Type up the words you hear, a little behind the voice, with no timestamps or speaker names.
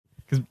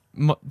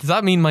Does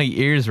that mean my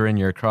ears were in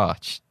your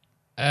crotch?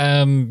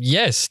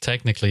 Yes,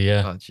 technically,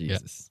 yeah. Oh,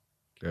 Jesus.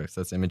 Yeah. Gross.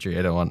 That's imagery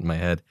I don't want in my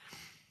head.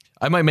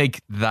 I might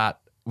make that,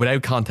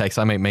 without context,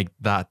 I might make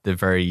that the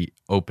very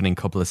opening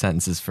couple of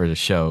sentences for the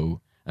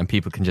show, and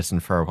people can just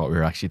infer what we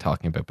were actually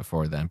talking about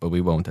before then, but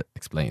we won't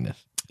explain it.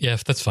 Yeah,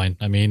 that's fine.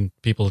 I mean,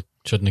 people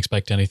shouldn't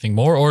expect anything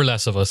more or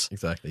less of us.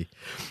 Exactly.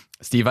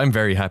 Steve, I'm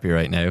very happy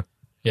right now.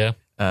 Yeah.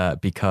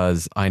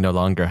 Because I no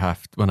longer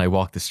have, when I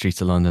walk the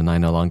streets of London, I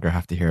no longer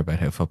have to hear about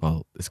how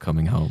football is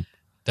coming home.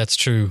 That's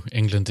true.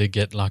 England did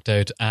get locked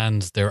out,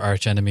 and their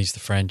arch enemies, the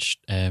French,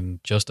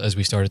 just as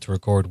we started to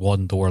record,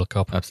 won the World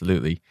Cup.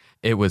 Absolutely.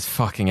 It was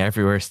fucking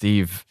everywhere,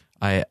 Steve.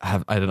 I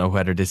don't know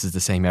whether this is the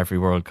same every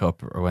World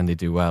Cup or when they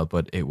do well,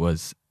 but it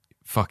was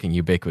fucking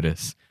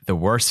ubiquitous. The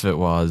worst of it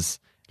was,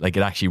 like,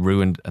 it actually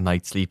ruined a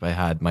night's sleep I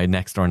had. My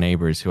next door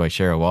neighbours, who I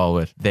share a wall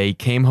with, they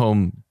came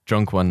home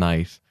drunk one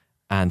night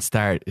and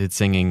started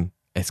singing,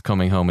 "It's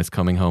coming home, it's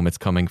coming home, it's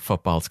coming,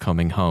 football's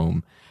coming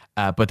home."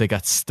 But they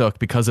got stuck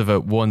because of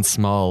one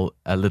small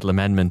little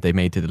amendment they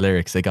made to the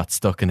lyrics. They got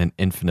stuck in an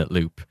infinite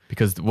loop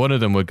because one of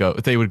them would go,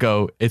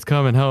 "It's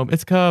coming home,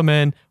 it's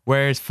coming,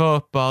 where's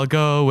football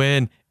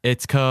going?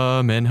 It's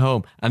coming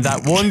home." And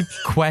that one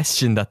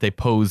question that they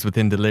posed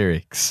within the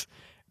lyrics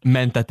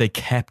meant that they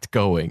kept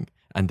going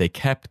and they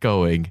kept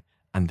going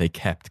and they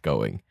kept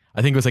going.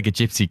 I think it was like a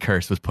gypsy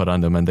curse was put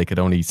on them and they could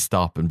only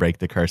stop and break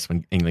the curse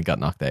when England got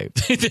knocked out.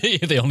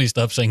 They only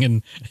stopped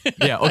singing.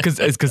 Yeah,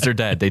 it's because they're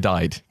dead. They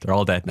died. They're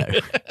all dead now.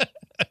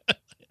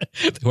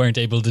 They weren't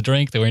able to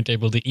drink. They weren't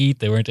able to eat.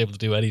 They weren't able to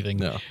do anything.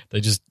 No. They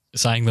just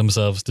sang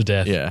themselves to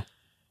death. Yeah.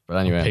 But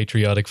anyway,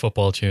 patriotic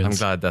football tunes. I'm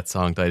glad that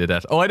song died a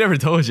death. Oh, I never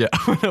told you.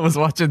 When I was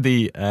watching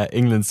the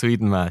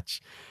England-Sweden match,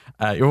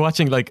 you're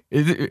watching, like,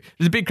 there's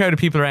a big crowd of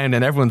people around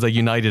and everyone's like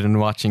united in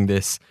watching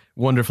this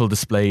wonderful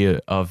display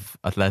of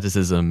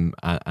athleticism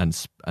and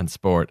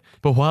sport.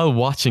 But while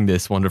watching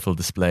this wonderful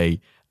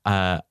display,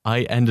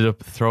 I ended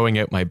up throwing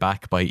out my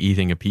back by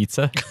eating a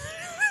pizza.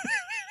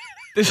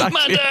 Man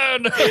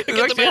down! Get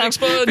the magic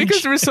sponge!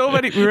 Because there were so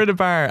many. We were at a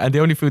bar and the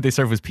only food they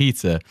served was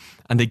pizza,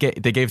 and they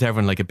gave to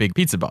everyone like a big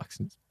pizza box.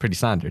 It's pretty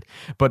standard.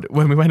 But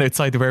when we went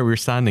outside to where we were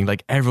standing,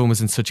 like, everyone was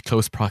in such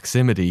close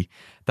proximity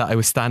that I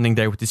was standing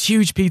there with this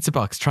huge pizza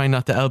box, trying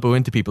not to elbow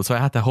into people. So I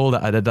had to hold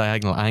it at a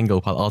diagonal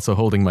angle while also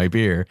holding my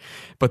beer.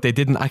 But they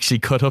didn't actually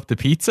cut up the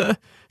pizza,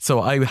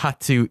 so I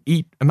had to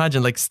eat.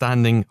 Imagine, like,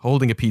 standing,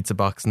 holding a pizza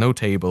box, no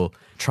table,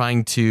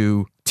 trying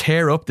to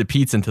tear up the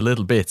pizza into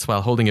little bits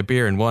while holding a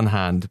beer in one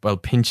hand, while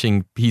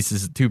pinching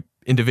two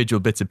individual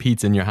bits of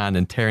pizza in your hand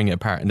and tearing it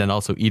apart, and then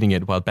also eating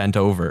it while bent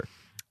over.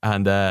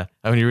 And I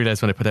only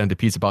realised when I put down the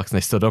pizza box and I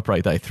stood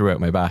upright that I threw out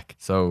my back.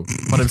 So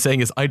what I'm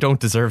saying is, I don't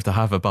deserve to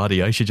have a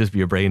body. I should just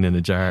be a brain in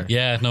a jar.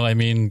 Yeah, no, I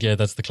mean, yeah,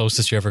 that's the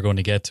closest you're ever going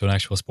to get to an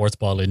actual sports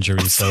ball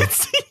injury. So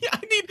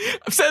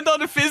send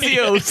on a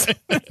physio.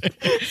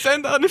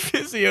 Send on a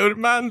physio,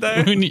 man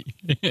down.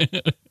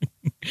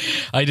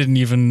 I didn't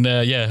even,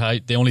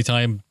 the only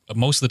time,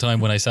 most of the time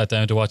when I sat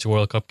down to watch a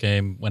World Cup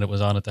game when it was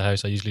on at the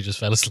house, I usually just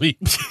fell asleep.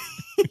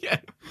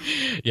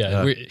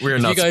 Yeah. We're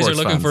if not. you guys are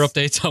looking fans. for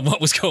updates on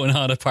what was going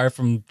on, apart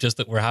from just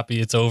that we're happy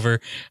it's over,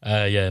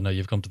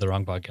 you've come to the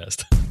wrong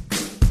podcast.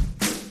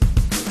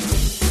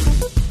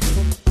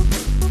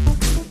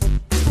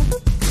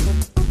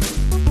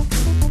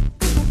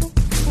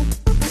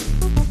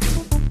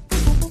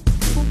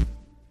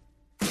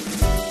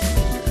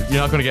 You're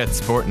not going to get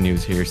sporting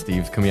news here,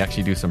 Steve. Can we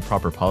actually do some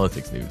proper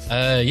politics news?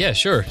 Yeah,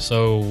 sure.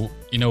 So,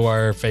 you know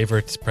our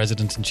favourite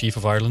President-in-Chief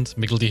of Ireland,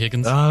 Michael D.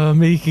 Higgins?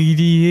 Mickey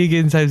D.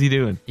 Higgins, how's he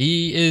doing?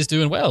 He is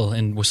doing well,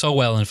 and so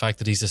well, in fact,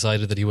 that he's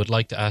decided that he would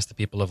like to ask the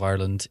people of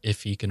Ireland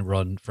if he can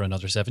run for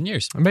another 7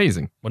 years.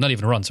 Amazing. Well, not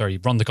even run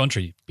the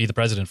country, be the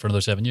president for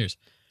another 7 years.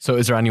 So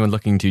is there anyone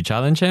looking to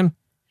challenge him?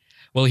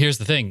 Well, here's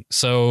the thing.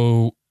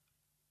 So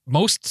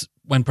most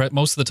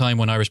of the time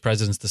when Irish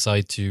presidents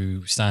decide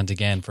to stand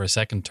again for a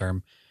second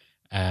term,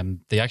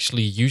 they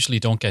actually usually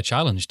don't get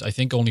challenged. I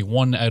think only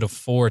 1 out of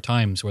 4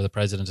 times where the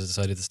president has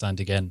decided to stand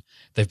again,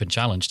 they've been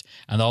challenged.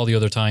 And all the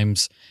other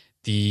times,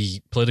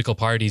 the political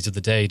parties of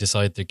the day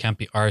decide they can't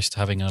be arsed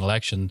having an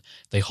election.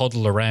 They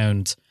huddle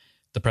around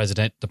the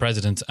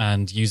president,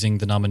 and using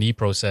the nominee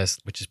process,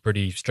 which is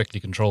pretty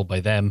strictly controlled by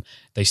them,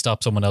 they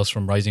stop someone else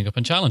from rising up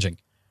and challenging.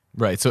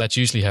 Right. So that's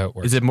usually how it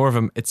works. Is it more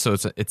of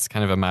it's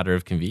kind of a matter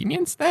of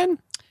convenience then?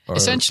 Or?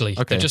 Essentially.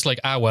 Okay. They're just like,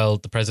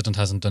 the president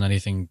hasn't done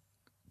anything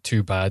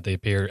too bad. They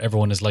appear,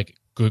 everyone is like,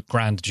 good,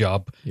 grand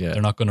job. Yeah.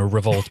 They're not going to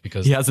revolt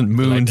because he hasn't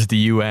mooned the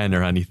UN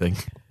or anything.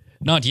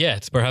 Not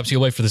yet. Perhaps he'll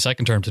wait for the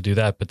second term to do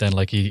that, but then,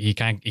 like, he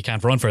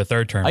can't run for a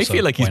third term. I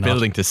feel like he's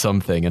building to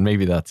something, and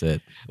maybe that's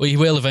it. Well, he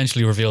will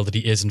eventually reveal that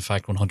he is in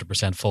fact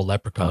 100% full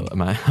leprechaun.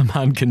 Well, a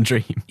man can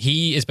dream.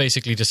 He is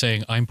basically just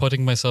saying, I'm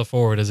putting myself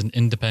forward as an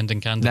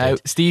independent candidate. Now,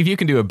 Steve, you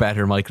can do a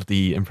better Michael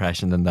D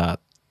impression than that.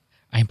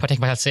 I'm putting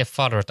myself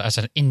forward as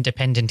an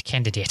independent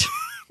candidate.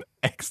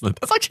 Excellent.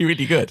 That's actually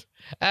really good.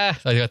 I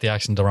got the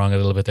accent wrong a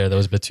little bit there. There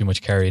was a bit too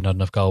much Kerry, not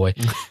enough Galway.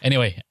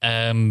 Anyway,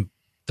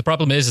 The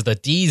problem is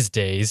that these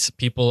days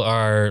people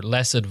are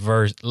less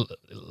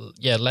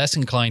less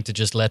inclined to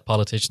just let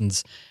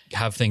politicians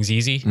have things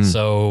easy.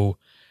 So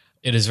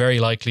it is very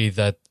likely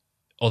that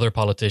other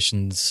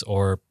politicians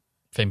or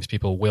famous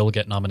people will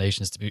get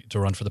nominations to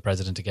run for the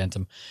president against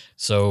them.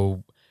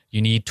 So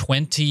you need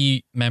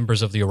 20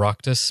 members of the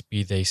Oireachtas,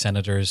 be they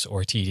senators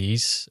or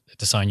TDs,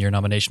 to sign your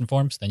nomination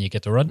forms. Then you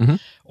get to run.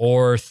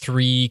 Or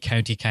 3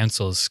 county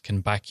councils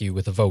can back you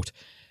with a vote.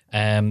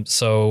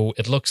 So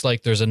it looks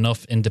like there's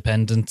enough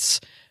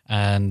independents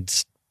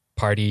and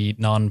party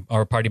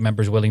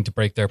members willing to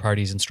break their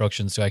party's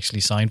instructions to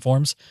actually sign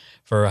forms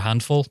for a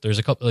handful.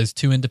 There's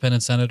 2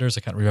 independent senators.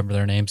 I can't remember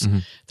their names.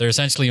 They're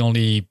essentially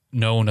only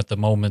known at the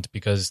moment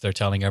because they're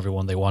telling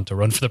everyone they want to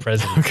run for the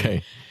presidency.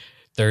 Okay.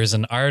 There's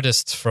an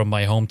artist from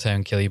my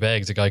hometown,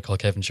 Killybegs, a guy called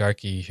Kevin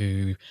Sharkey,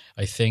 who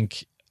I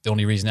think the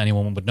only reason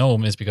anyone would know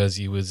him is because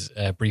he was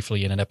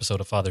briefly in an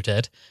episode of Father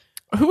Ted.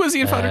 Who was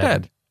he in Father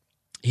Ted?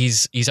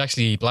 He's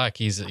actually black.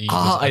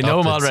 I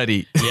know him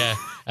already. Yeah.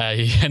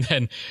 And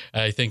then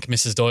I think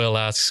Mrs. Doyle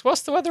asks,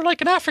 "What's the weather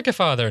like in Africa,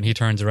 Father?" And he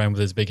turns around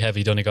with his big,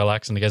 heavy Donegal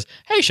accent and he goes,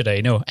 "Hey,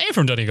 Sinead, no, I'm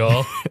from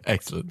Donegal."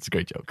 Excellent. It's a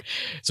great joke.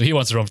 So he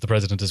wants to run for the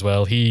president as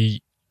well.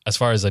 He, as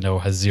far as I know,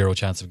 has 0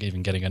 chance of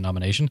even getting a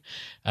nomination.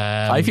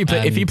 If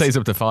he plays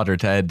up the Father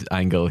Ted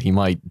angle, he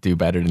might do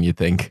better than you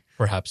think.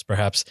 Perhaps.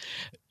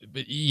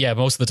 But yeah,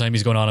 most of the time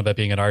he's going on about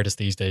being an artist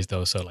these days,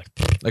 though. So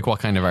like what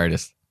kind of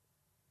artist?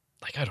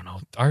 Like, I don't know,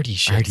 arty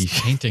shit,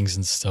 paintings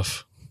and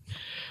stuff.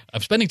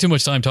 I'm spending too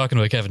much time talking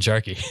about Kevin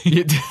Sharkey.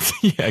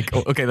 Yeah,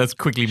 okay, let's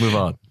quickly move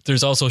on.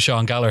 There's also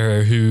Sean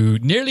Gallagher, who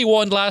nearly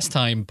won last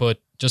time, but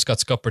just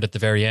got scuppered at the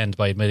very end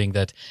by admitting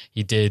that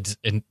he did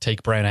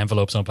take brown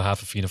envelopes on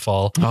behalf of Fianna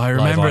Fáil. Oh, I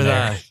remember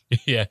that.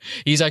 Yeah,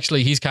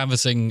 he's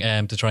canvassing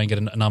to try and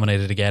get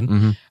nominated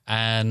again.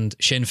 And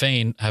Sinn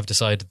Féin have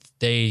decided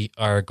they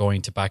are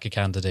going to back a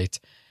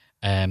candidate.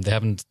 They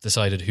haven't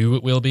decided who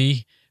it will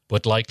be,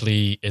 but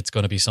likely it's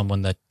going to be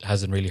someone that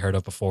hasn't really heard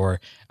of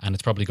before, and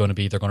it's probably going to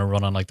be they're going to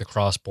run on like the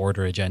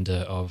cross-border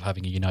agenda of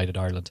having a united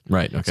Ireland.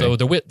 Right. Okay. So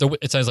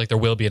it sounds like there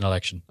will be an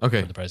election for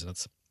the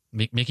presidents.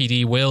 Mickey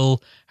D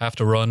will have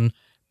to run,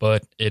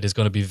 but it is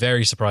going to be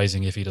very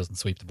surprising if he doesn't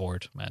sweep the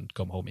board and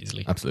come home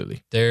easily.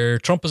 Absolutely.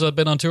 Trump has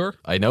been on tour.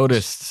 I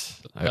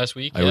noticed last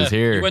week. I was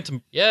here. You went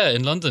to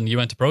in London. You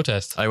went to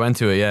protest. I went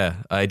to it. Yeah,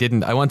 I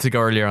didn't. I wanted to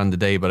go earlier on the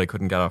day, but I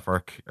couldn't get off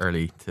work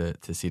early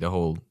to see the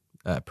whole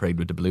parade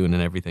with the balloon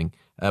and everything.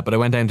 But I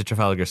went down to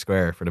Trafalgar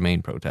Square for the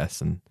main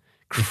protest, and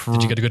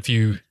did you get a good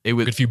few?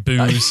 Good few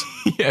boos.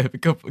 Yeah, a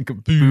couple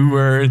boo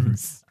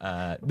words.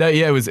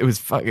 It was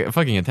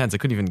fucking intense. I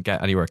couldn't even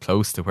get anywhere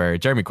close to where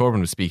Jeremy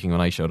Corbyn was speaking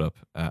when I showed up,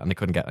 and I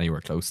couldn't get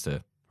anywhere close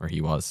to where he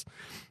was.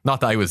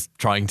 Not that I was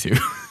trying to,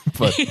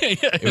 but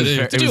it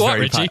was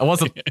very packed. I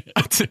wasn't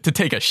to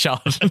take a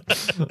shot.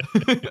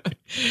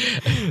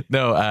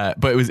 No,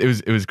 but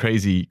it was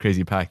crazy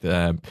packed.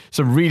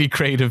 Some really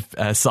creative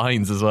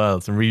signs as well.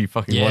 Some really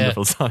fucking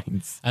wonderful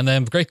signs,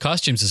 and great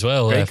costumes as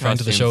well. Friend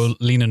of the show,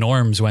 Lena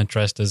Norms, went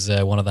dressed as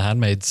one of the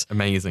handmaids.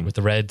 Amazing with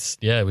the reds.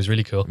 Yeah, it was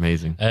really cool.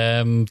 Amazing.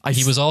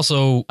 He was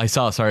also. I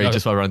saw. Sorry,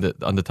 just while we're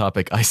on the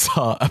topic, I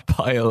saw a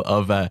pile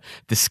of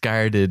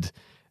discarded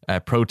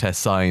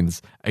protest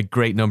signs, a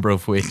great number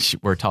of which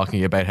were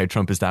talking about how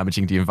Trump is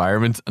damaging the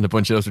environment, and a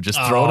bunch of those were just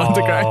thrown on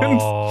the ground.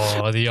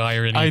 Oh, the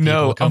irony. I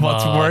know. And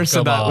what's worse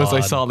than that was I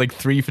saw like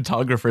 3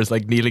 photographers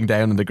like kneeling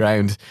down on the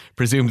ground,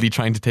 presumably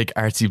trying to take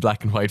artsy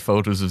black and white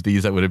photos of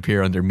these that would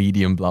appear on their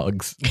Medium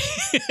blogs.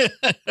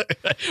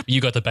 You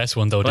got the best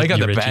one though, didn't I got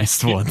you, the Richie?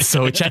 best one,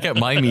 so check out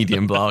my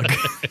Medium blog.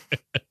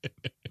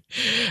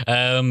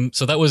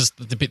 So there was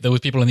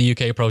people in the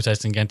UK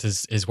protesting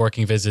against his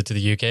working visit to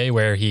the UK,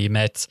 where he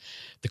met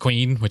the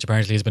Queen, which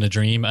apparently has been a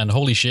dream. And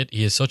holy shit,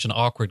 he is such an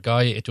awkward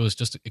guy. It was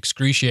just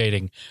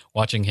excruciating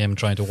watching him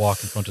trying to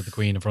walk in front of the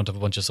Queen, in front of a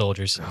bunch of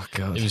soldiers. Oh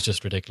God, it was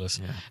just ridiculous.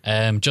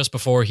 Yeah. Just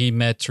before he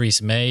met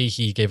Theresa May,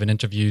 he gave an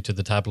interview to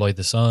the tabloid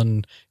The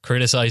Sun,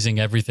 criticising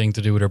everything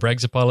to do with her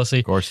Brexit policy.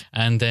 Of course.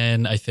 And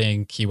then I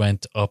think he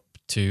went up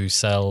to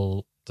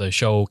sell the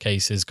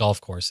showcase's golf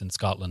course in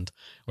Scotland,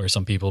 where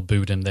some people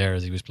booed him there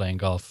as he was playing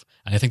golf.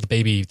 And I think the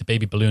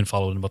baby balloon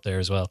followed him up there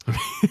as well.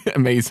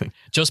 Amazing.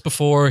 Just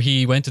before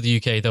he went to the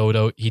UK,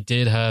 though, he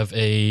did have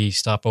a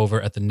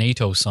stopover at the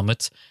NATO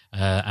summit,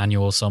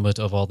 annual summit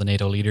of all the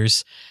NATO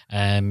leaders.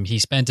 He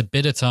spent a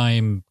bit of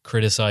time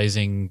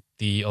criticising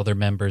the other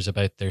members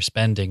about their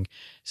spending,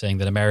 saying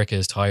that America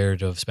is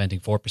tired of spending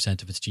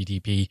 4% of its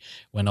GDP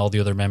when all the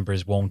other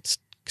members won't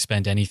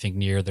spend anything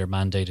near their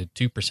mandated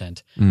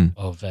 2%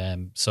 of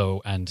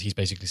and he's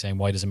basically saying,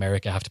 why does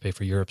America have to pay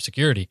for Europe's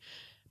security?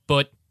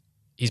 But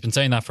he's been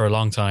saying that for a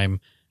long time,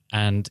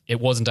 and it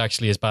wasn't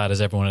actually as bad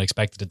as everyone had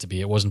expected it to be.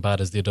 It wasn't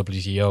bad as the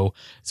WTO.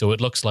 So it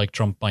looks like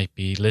Trump might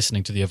be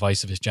listening to the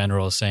advice of his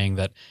generals, saying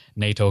that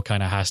NATO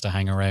kind of has to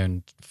hang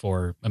around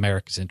for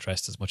America's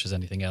interests as much as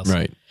anything else.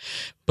 Right.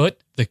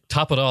 But to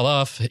top it all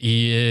off,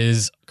 he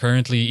is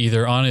currently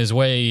either on his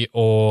way,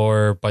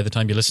 or by the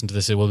time you listen to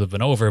this, it will have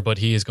been over, but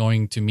he is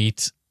going to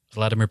meet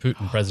Vladimir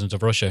Putin, president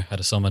of Russia, had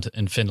a summit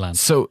in Finland.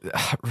 So,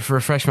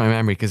 refresh my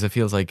memory, because it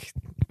feels like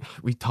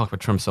we talk about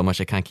Trump so much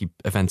I can't keep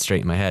events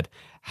straight in my head.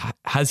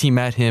 Has he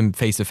met him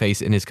face to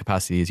face in his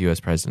capacity as US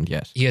president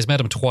yet? He has met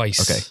him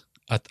twice. Okay.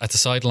 At the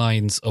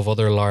sidelines of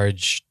other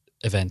large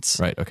events.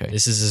 Right, okay.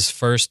 This is his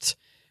first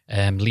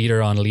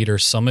leader-on-leader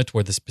summit,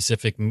 where the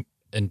specific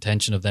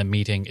intention of them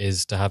meeting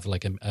is to have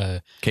like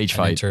a cage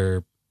fight.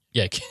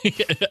 Yeah,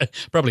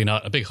 probably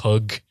not. A big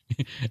hug.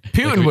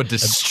 Putin would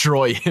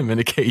destroy him in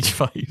a cage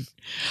fight.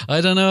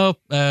 I don't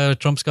know.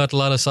 Trump's got a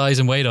lot of size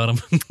and weight on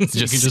him. He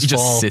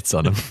just sits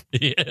on him.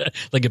 Yeah,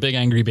 like a big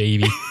angry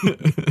baby.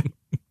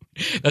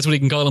 That's what he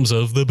can call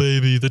himself, the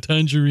baby, the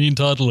tangerine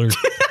toddler.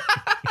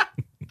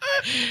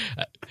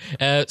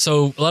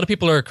 So a lot of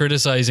people are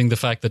criticizing the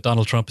fact that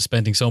Donald Trump is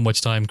spending so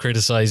much time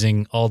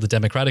criticizing all the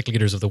Democratic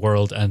leaders of the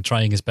world and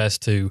trying his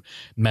best to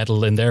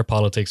meddle in their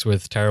politics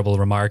with terrible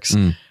remarks,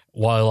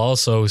 while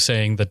also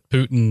saying that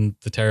Putin,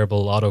 the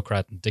terrible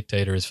autocrat and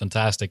dictator, is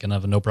fantastic and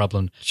have no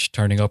problem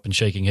turning up and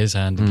shaking his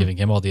hand and giving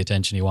him all the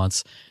attention he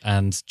wants.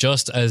 And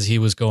just as he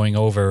was going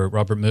over,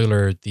 Robert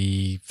Mueller,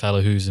 the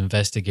fellow who's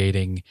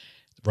investigating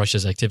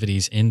Russia's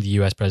activities in the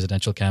US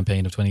presidential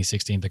campaign of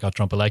 2016 that got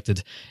Trump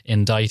elected,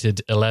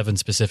 indicted 11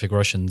 specific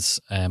Russians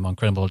on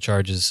criminal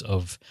charges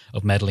of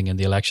meddling in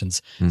the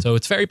elections. So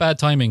it's very bad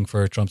timing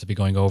for Trump to be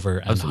going over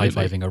and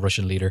high-fiving a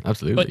Russian leader.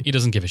 Absolutely. But he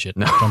doesn't give a shit.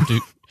 No.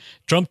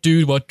 Trump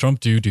do what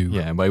Trump do.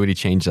 Yeah, and why would he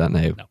change that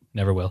now? No,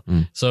 never will.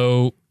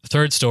 So the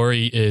third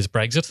story is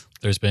Brexit.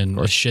 There's been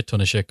a shit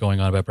ton of shit going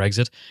on about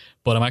Brexit,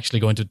 but I'm actually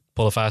going to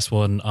pull a fast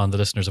one on the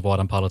listeners of What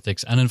on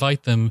Politics and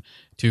invite them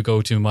to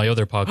go to my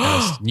other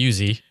podcast,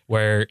 Newsy,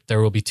 where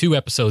there will be 2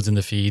 episodes in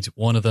the feed.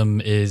 One of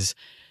them is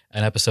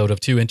an episode of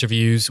 2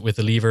 interviews with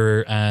a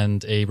Leaver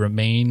and a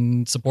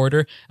Remain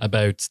supporter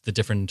about the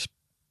different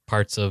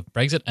parts of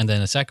Brexit, and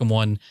then a second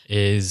one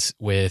is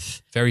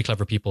with very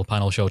clever people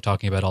panel show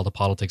talking about all the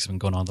politics that have been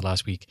going on the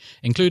last week,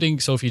 including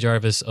Sophie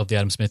Jarvis of the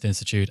Adam Smith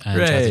Institute and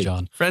Chatty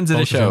John, friends of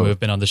the show, who have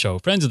been on the show,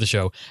 friends of the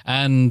show,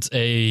 and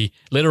a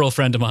literal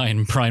friend of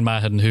mine, Brian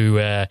Mahon, who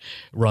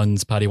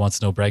runs Paddy Wants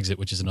to Know Brexit,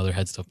 which is another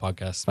Head Stuff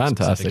podcast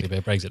fantastic specifically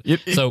about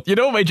Brexit. You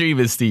know what my dream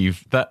is,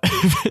 Steve, that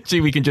gee,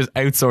 we can just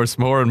outsource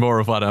more and more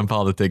of What on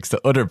Politics to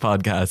other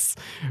podcasts,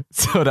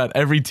 so that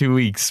every 2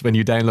 weeks when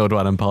you download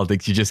What on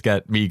Politics, you just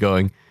get me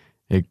going,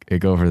 Hey,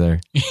 go over there.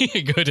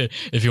 Go to,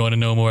 if you want to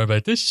know more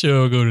about this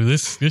show, go to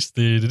this. And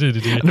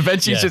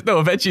eventually,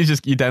 eventually, it's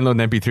just you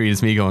download an MP3 and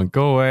it's me going,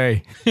 go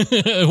away.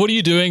 What are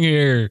you doing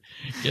here?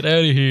 Get out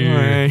of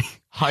here.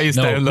 Highest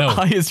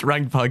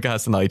ranked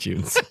podcast on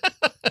iTunes.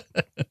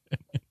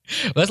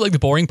 Well, that's like the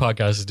Boring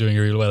Podcast is doing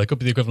really well. It could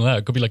be the equivalent of that.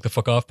 It could be like the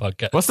Fuck Off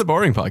Podcast. What's the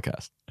Boring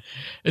Podcast?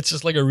 It's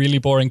just like a really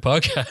boring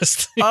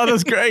podcast. Oh,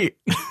 that's great.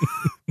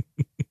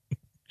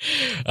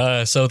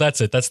 So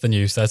that's it. That's the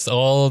news. That's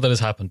all that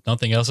has happened.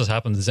 Nothing else has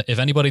happened. If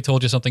anybody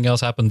told you something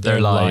else happened, they're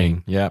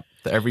lying. Yeah.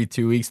 Every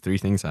 2 weeks, 3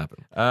 things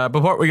happen. But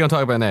what are we going to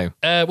talk about now?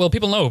 Well,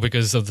 people know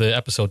because of the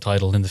episode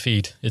title in the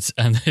feed. It's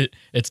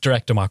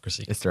Direct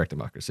Democracy. It's Direct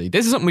Democracy.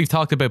 This is something we've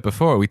talked about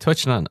before. We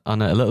touched on it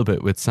a little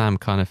bit with Sam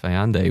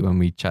Conifayande when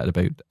we chatted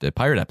about the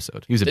pirate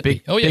episode. He was a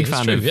big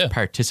fan of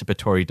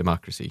participatory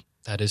democracy.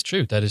 That is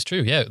true.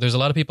 Yeah, there's a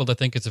lot of people that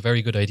think it's a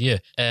very good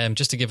idea.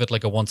 Just to give it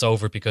like a once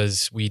over,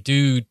 because we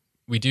do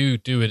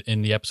it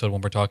in the episode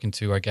when we're talking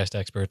to our guest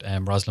expert,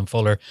 Rosalind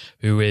Fuller,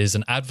 who is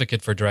an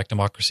advocate for direct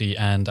democracy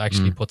and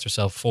actually puts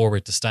herself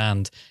forward to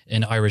stand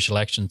in Irish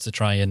elections to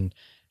try and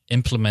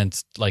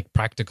implement like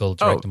practical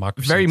direct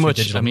democracy. Very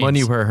much a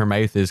money where her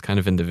mouth is kind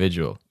of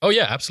individual. Oh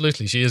yeah,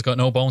 absolutely. She has got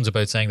no bones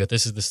about saying that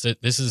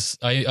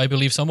I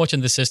believe so much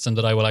in this system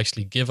that I will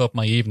actually give up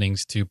my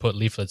evenings to put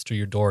leaflets through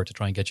your door to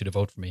try and get you to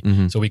vote for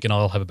me so we can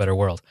all have a better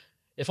world.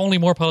 If only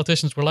more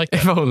politicians were like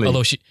that. If only.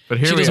 Although she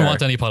doesn't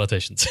want any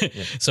politicians.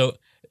 Yeah. So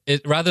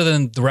rather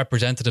than the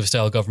representative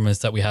style governments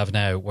that we have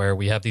now, where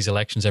we have these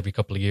elections every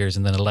couple of years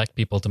and then elect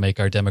people to make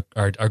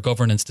our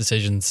governance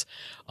decisions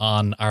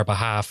on our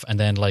behalf, and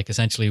then like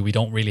essentially we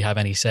don't really have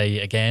any say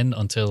again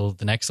until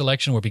the next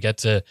election where we get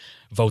to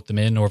vote them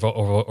in or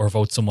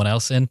vote someone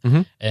else in.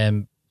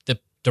 The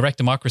direct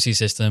democracy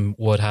system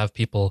would have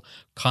people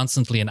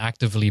constantly and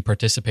actively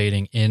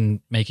participating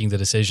in making the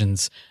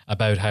decisions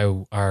about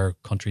how our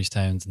countries,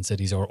 towns and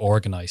cities are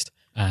organized.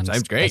 And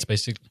sounds great.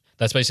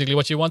 That's basically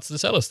what she wants to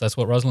sell us. That's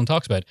what Rosalind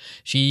talks about.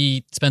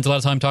 She spends a lot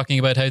of time talking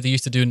about how they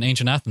used to do it in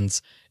ancient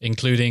Athens,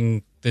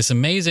 including this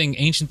amazing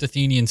ancient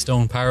Athenian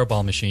stone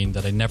Powerball machine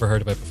that I never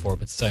heard about before,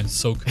 but it sounds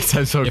so good. It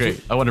sounds so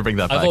great. I want to bring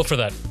that back. I vote for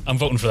that. I'm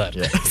voting for that.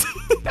 Yeah.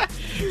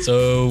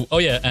 So,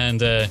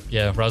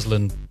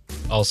 Rosalind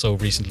also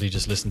recently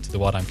just listened to the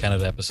What I'm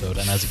Canada episode,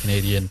 and as a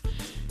Canadian,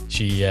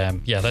 she,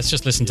 let's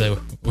just listen to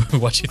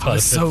what she thought.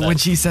 So when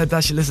she said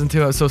that she listened to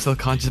it, I was so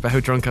self-conscious about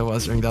how drunk I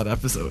was during that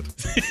episode.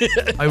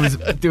 I was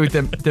doing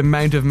the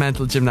amount of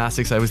mental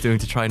gymnastics I was doing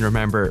to try and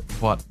remember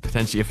what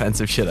potentially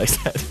offensive shit I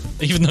said.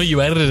 Even though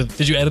you edited it.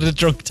 Did you edit it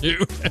drunk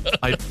too?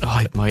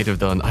 I might have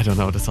done. I don't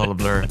know. It's all a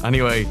blur.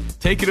 Anyway,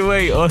 take it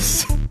away,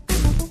 us.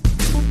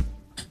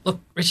 Look,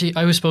 Richie,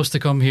 I was supposed to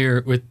come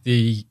here with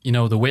the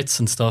wits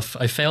and stuff.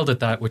 I failed at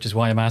that, which is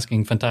why I'm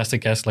asking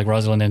fantastic guests like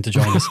Rosalind in to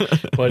join us.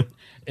 But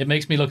it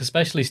makes me look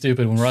especially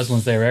stupid when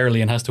Rosalind's there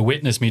early and has to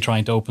witness me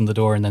trying to open the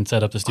door and then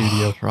set up the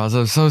studio. Roz,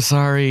 I'm so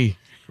sorry.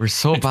 We're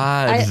so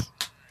bad.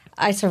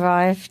 I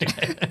survived.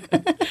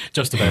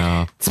 Just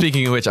about.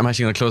 Speaking of which, I'm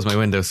actually going to close my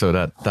window so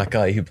that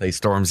guy who plays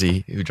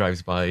Stormzy, who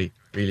drives by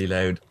really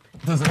loud,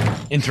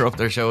 doesn't interrupt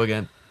their show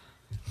again.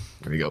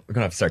 There we go. We're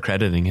going to have to start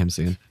crediting him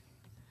soon.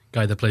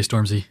 Guy that plays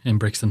Stormzy in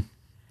Brixton.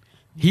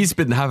 He's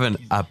been having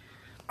a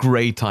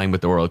great time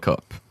with the World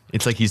Cup.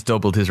 It's like he's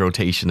doubled his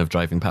rotation of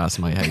driving past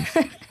my house.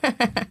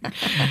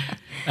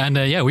 And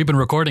we've been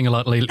recording a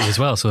lot lately as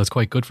well, so it's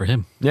quite good for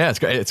him. Yeah, it's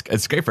great.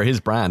 It's great for his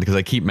brand because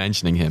I keep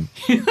mentioning him.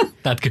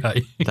 That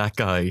guy. That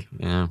guy,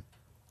 yeah.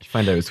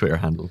 Find out his Twitter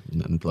handle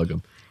and then plug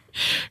him.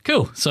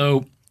 Cool.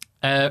 So,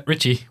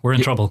 Richie, we're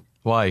in trouble.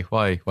 Why?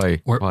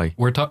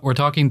 We're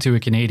talking to a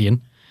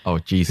Canadian. Oh,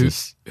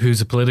 Jesus.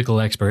 Who's a political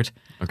expert.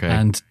 Okay.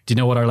 And do you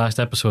know what our last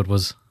episode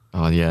was?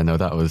 Oh, yeah, no,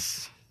 that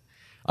was...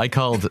 I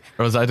don't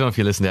know if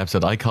you listened to the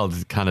episode, I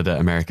called Canada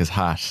America's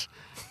hat.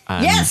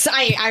 And Yes,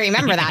 I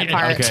remember that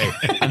part.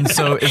 Okay. And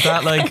so is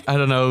that like, I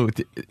don't know,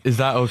 is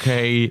that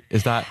okay?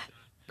 Is that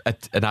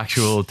an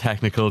actual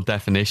technical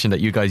definition that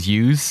you guys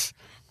use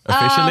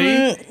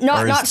officially?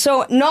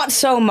 Not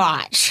so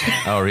much.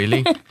 Oh,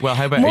 really? Well,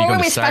 how about are you More going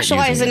we to start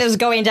specialize using in it? is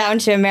going down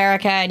to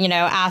America and,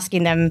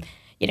 asking them,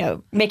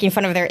 making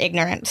fun of their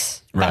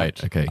ignorance. about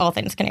Right, okay. All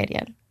things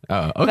Canadian.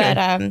 Oh,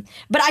 okay.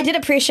 But I did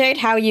appreciate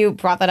how you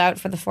brought that out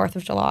for the 4th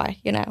of July,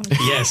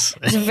 Yes.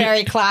 It's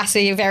very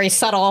classy, very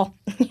subtle.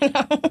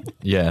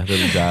 Yeah,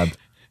 little jab.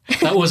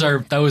 That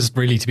was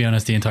really, to be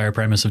honest, the entire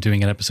premise of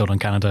doing an episode on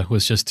Canada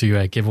was just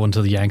to give one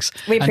to the Yanks.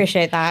 We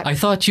appreciate that. I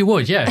thought you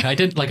would, yeah. I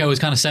didn't, I was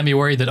kind of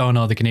semi-worried that, oh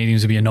no, the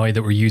Canadians would be annoyed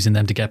that we're using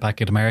them to get back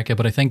at America.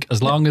 But I think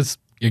as long as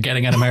you're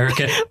getting at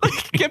America...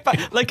 Get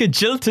back, like a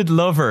jilted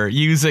lover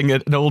using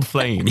an old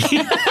flame.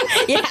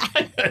 Yeah.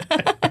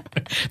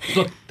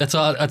 Look, that's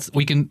all.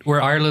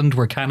 We're Ireland,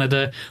 we're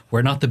Canada,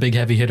 we're not the big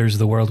heavy hitters of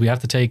the world. We have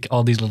to take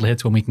all these little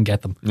hits when we can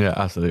get them. Yeah,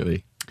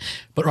 absolutely.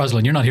 But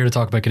Rosalind, you're not here to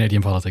talk about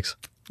Canadian politics.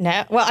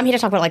 No. Well, I'm here to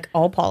talk about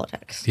all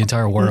politics. The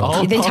entire world.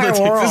 All The entire politics.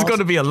 This is world. going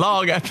to be a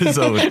long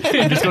episode.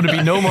 There's going to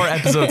be no more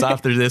episodes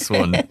after this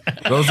one.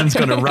 Rosalind's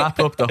going to wrap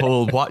up the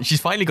whole... She's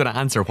finally going to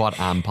answer what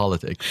am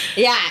politics.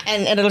 Yeah,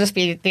 and it'll just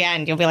be the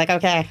end. You'll be like,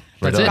 okay,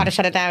 We're we've done. got to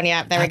shut it down.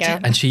 Yeah, there we go.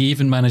 And she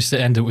even managed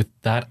to end it with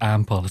that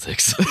and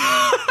politics.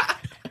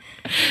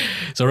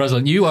 So,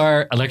 Rosalind, you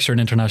are a lecturer in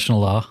international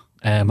law,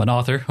 an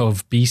author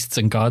of Beasts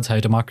and Gods, How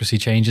Democracy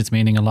Changed Its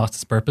Meaning and Lost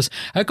Its Purpose.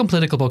 How come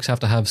political books have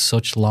to have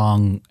such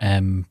long...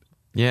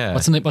 Yeah.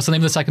 What's the name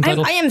of the second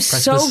title? I am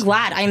so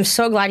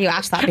glad you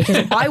asked that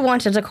because I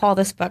wanted to call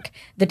this book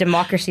The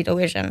Democracy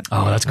Delusion.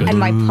 Oh, that's good. And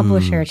my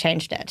publisher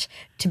changed it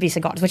to Beasts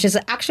and Gods, which is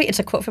actually, it's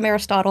a quote from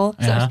Aristotle.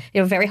 So Yeah.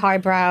 it's, very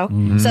highbrow.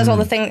 Says all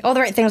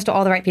the right things to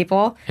all the right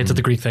people. Hits at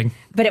the Greek thing.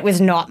 But it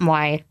was not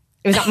my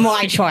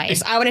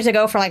choice. I wanted to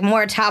go for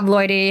more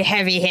tabloidy,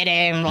 heavy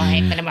hitting,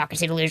 The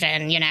Democracy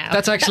Delusion,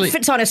 That's actually- that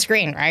fits on a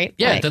screen, right?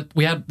 Yeah,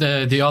 we had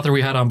the author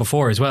we had on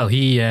before as well.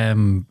 He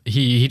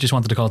just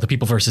wanted to call it The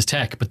People versus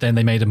Tech, but then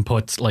they made him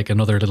put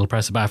another little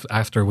press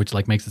after, which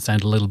makes it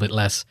sound a little bit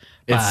less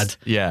bad.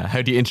 Yeah,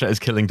 how the internet is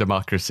killing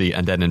democracy,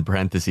 and then in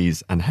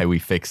parentheses, and how we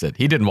fix it.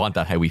 He didn't want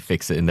that how we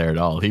fix it in there at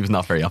all. He was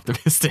not very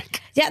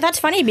optimistic. Yeah, that's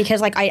funny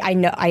because I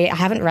know I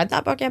haven't read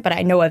that book yet, but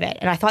I know of it,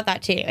 and I thought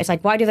that too. It's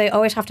why do they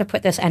always have to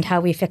put this and how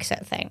we fix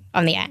it thing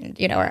on the end,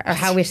 or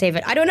how we save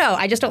it? I don't know.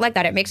 I just don't like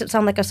that. It makes it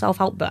sound like a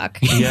self-help book.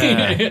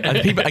 Yeah,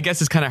 and people, I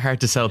guess it's kind of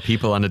hard to sell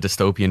people on a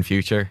dystopian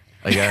future,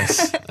 I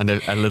guess, and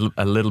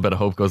a little bit of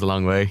hope goes a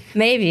long way.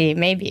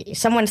 Maybe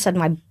someone said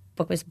my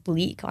book was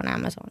bleak on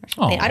Amazon or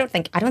something. Oh. I don't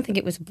think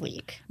it was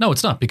bleak. No,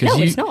 it's not because No,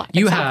 you it's not.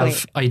 you Exactly.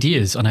 have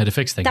ideas on how to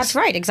fix things. That's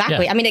right,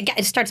 exactly. Yeah. I mean,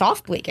 it starts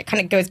off bleak. It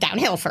kind of goes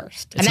downhill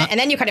first, and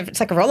then you it's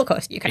like a roller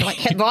coaster. You kind of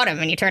hit bottom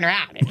and you turn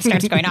around and it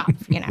starts going up.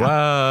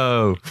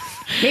 Whoa.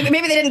 Maybe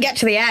they didn't get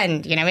to the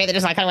end. Maybe they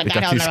just kind of went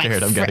got downhill. too and they're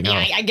scared. I'm getting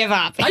off. I give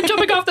up. I'm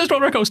jumping off this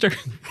roller coaster.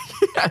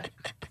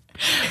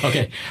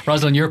 Okay,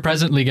 Rosalind, you're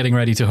presently getting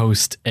ready to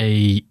host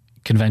a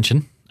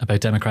convention about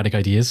democratic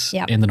ideas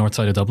Yep. in the north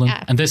side of Dublin.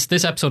 Yeah. And this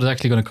episode is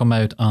actually going to come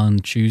out on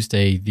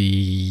Tuesday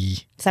the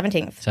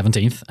 17th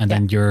 17th, and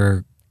then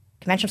your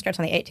convention starts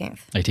on the 18th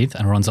 18th,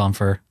 and runs on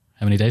for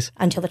how many days?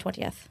 until the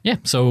 20th. Yeah,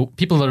 so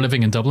people that are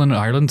living in Dublin,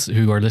 Ireland,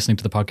 who are listening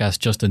to the podcast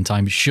just in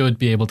time should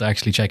be able to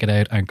actually check it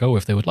out and go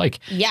if they would like.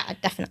 Yeah,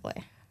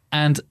 definitely.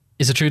 And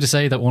is it true to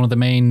say that one of the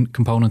main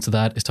components of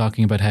that is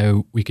talking about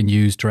how we can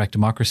use direct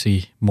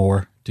democracy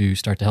more to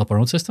start to help our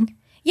own system?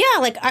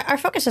 Yeah, our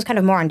focus is kind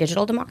of more on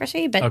digital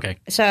democracy, but Okay.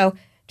 So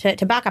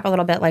to back up a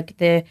little bit,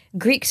 the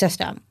Greek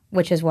system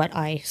which is what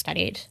I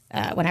studied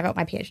when I wrote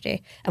my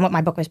PhD and what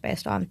my book was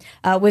based on,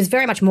 was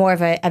very much more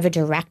of a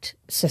direct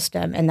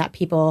system, in that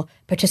people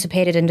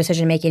participated in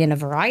decision making in a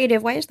variety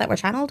of ways that were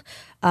channeled,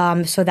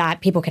 so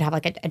that people could have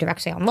like a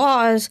direct say on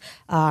laws,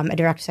 a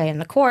direct say in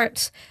the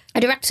courts, a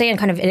direct say in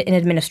kind of in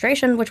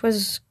administration, which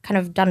was kind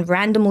of done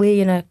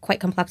randomly in a quite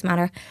complex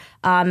manner.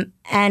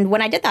 And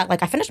when I did that,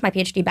 like I finished my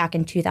PhD back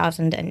in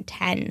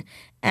 2010,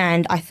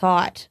 and I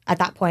thought at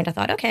that point,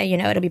 okay,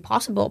 it'll be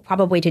possible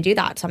probably to do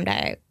that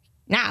someday.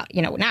 Now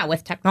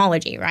with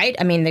technology, right?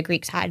 I mean, the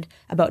Greeks had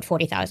about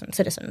 40,000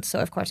 citizens, so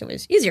of course it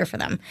was easier for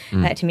them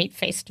to meet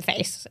face to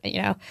face,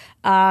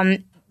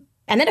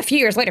 And then a few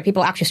years later,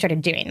 people actually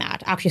started doing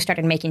that, actually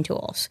started making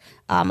tools.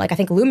 Like I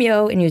think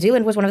Lumio in New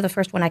Zealand was one of the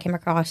first one I came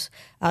across.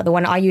 The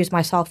one I use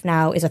myself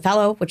now is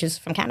Othello, which is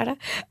from Canada.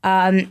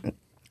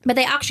 But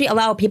they actually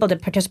allow people to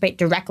participate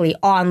directly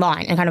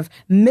online and kind of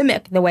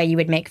mimic the way you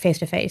would make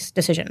face-to-face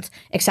decisions,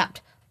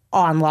 except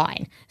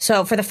online.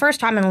 So for the first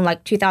time in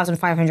like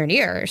 2,500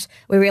 years,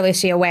 we really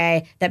see a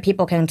way that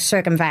people can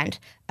circumvent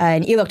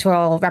an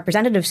electoral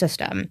representative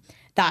system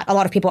that a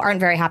lot of people aren't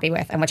very happy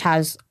with, and which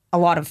has a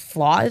lot of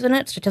flaws in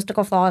it,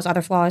 statistical flaws,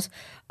 other flaws,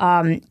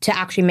 to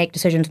actually make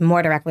decisions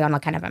more directly on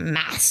a kind of a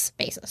mass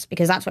basis,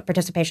 because that's what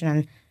participation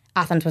in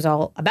Athens was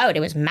all about.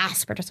 It was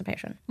mass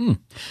participation.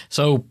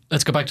 So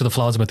let's go back to the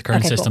flaws about the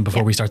current system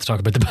before we start to talk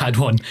about the bad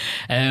one.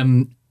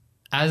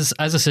 As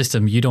a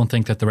system, you don't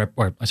think that I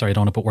don't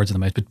want to put words in the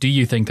mouth, but do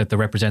you think that the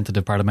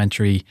representative,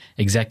 parliamentary,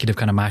 executive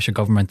kind of mash of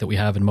government that we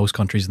have in most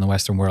countries in the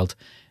Western world,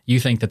 you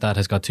think that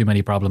has got too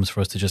many problems for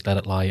us to just let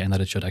it lie, and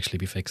that it should actually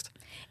be fixed?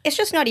 It's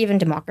just not even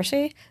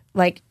democracy.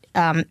 Like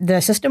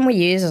the system we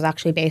use is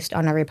actually based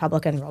on a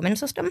Republican Roman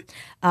system,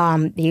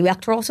 the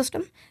electoral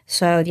system.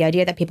 So the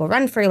idea that people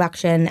run for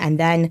election and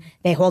then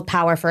they hold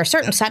power for a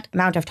certain set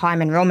amount of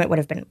time. In Rome, it would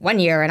have been 1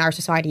 year. In our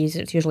societies,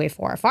 it's usually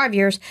 4 or 5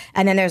 years.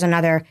 And then there's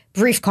another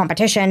brief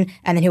competition,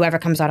 and then whoever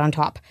comes out on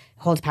top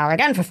holds power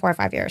again for 4 or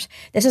 5 years.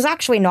 This is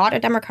actually not a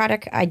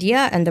democratic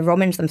idea, and the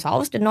Romans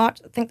themselves did not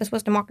think this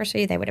was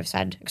democracy. They would have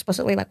said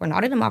explicitly, like, we're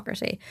not a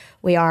democracy.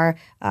 We are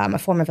a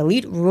form of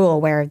elite rule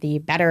where the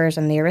betters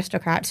and the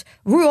aristocrats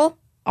rule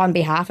on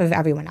behalf of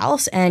everyone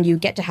else, and you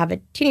get to have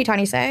a teeny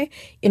tiny say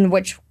in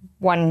which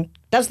one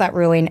does that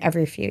ruling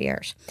every few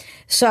years.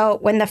 So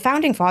when the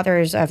founding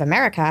fathers of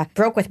America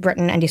broke with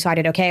Britain and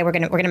decided, okay, we're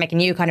gonna make a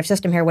new kind of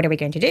system here, what are we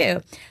going to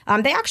do?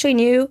 They actually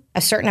knew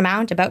a certain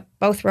amount about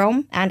both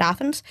Rome and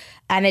Athens,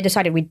 and they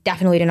decided we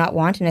definitely do not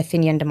want an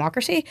Athenian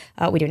democracy.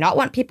 We do not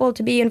want people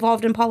to be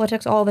involved in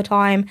politics all the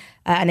time,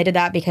 and they did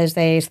that because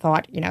they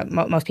thought,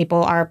 most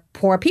people are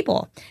poor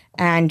people,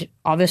 and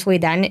obviously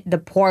then the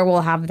poor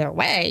will have their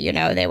way.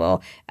 They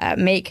will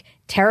make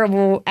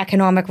terrible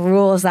economic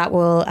rules that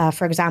will,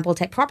 for example,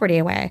 take property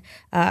away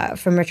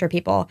from richer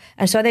people.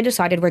 And so they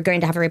decided we're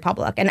going to have a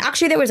republic. And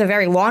actually, there was a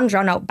very long,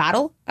 drawn-out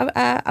battle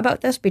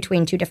about this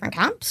between two different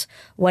camps,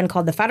 one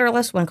called the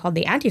Federalists, one called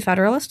the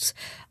Anti-Federalists.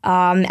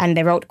 And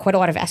they wrote quite a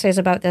lot of essays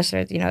about this.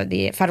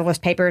 The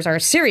Federalist Papers are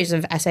a series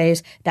of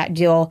essays that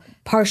deal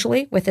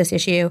partially with this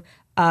issue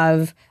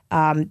of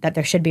that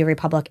there should be a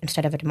republic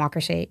instead of a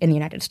democracy in the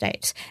United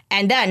States.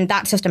 And then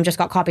that system just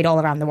got copied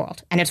all around the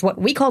world. And it's what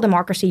we call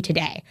democracy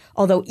today.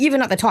 Although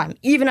even at the time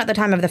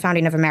of the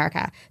founding of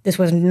America, this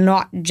was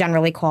not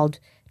generally called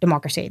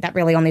democracy. That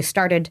really only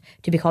started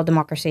to be called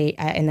democracy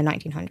in the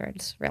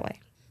 1900s, really.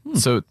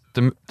 So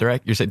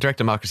you say direct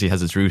democracy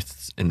has its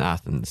roots in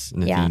Athens,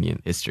 in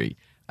Athenian history.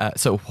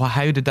 So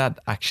how did that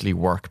actually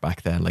work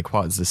back then? Like,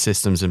 what was the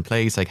systems in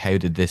place? Like, how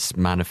did this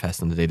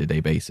manifest on a day-to-day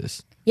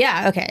basis?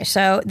 Yeah, okay.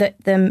 So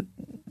the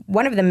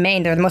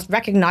most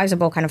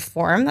recognizable kind of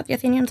forum that the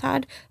Athenians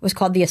had was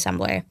called the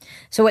Assembly.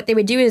 So what they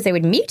would do is they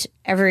would meet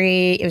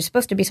it was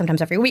supposed to be sometimes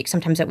every week,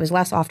 sometimes it was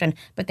less often,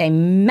 but they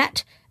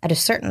met at a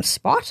certain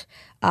spot,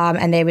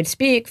 and they would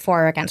speak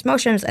for or against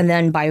motions, and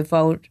then by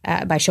vote,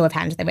 by show of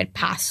hands, they would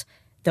pass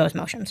those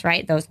motions,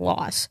 right? Those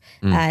laws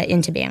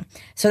into being.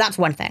 So that's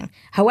one thing.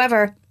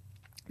 However,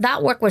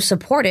 that work was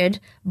supported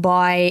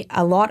by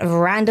a lot of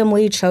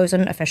randomly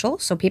chosen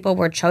officials. So people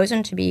were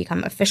chosen to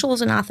become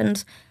officials in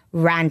Athens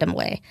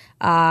randomly.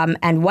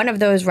 And one of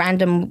those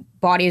random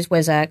bodies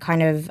was a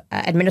kind of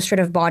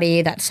administrative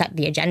body that set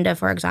the agenda,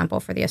 for example,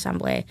 for the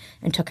assembly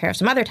and took care of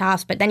some other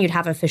tasks. But then you'd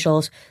have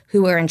officials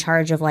who were in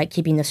charge of like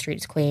keeping the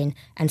streets clean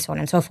and so on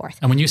and so forth.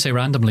 And when you say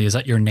randomly, is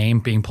that your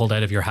name being pulled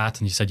out of your hat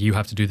and you said you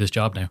have to do this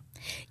job now?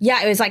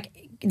 Yeah, it was like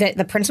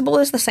the principle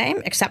is the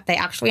same, except they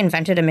actually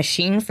invented a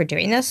machine for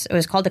doing this. It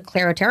was called a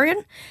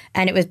clerotarion,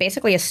 and it was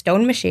basically a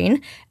stone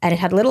machine, and it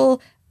had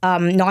little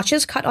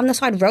notches cut on the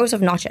side, rows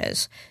of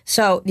notches.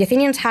 So the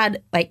Athenians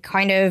had like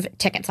kind of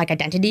tickets, like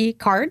identity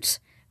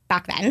cards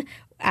back then,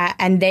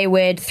 and they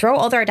would throw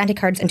all their identity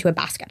cards into a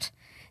basket.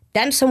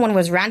 Then someone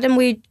was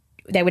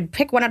they would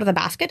pick one out of the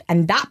basket,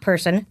 and that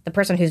person, the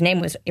person whose name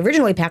was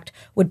originally picked,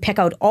 would pick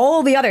out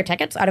all the other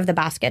tickets out of the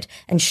basket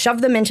and shove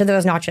them into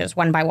those notches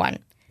one by one.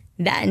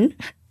 Then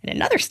in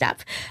another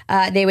step,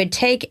 they would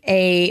take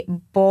a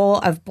bowl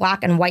of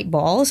black and white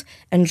balls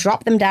and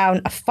drop them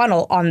down a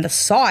funnel on the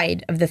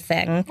side of the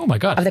thing. Oh my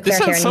God. Of the This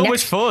sounds Claritin so next-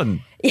 much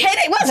fun. Yeah,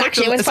 it was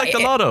actually. It was It's like the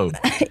lotto.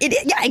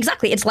 Yeah,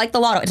 exactly. It's like the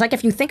lotto. It's like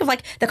if you think of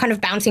like the kind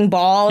of bouncing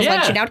balls, like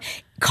Yeah. shoot out,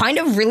 kind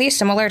of really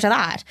similar to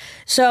that.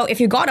 So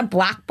if you got a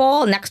black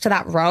ball next to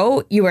that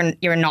row, you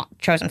were not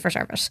chosen for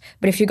service.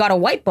 But if you got a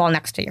white ball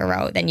next to your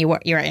row, then you were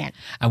in.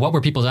 And what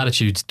were people's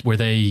attitudes? Were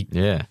they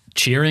Yeah.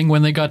 cheering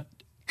when they got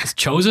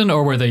chosen,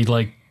 or were they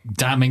like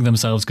damning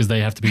themselves because they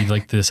have to be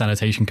like the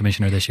sanitation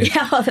commissioner this year?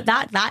 Yeah, well,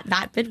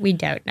 that bit we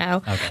don't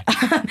know.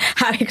 Okay.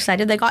 How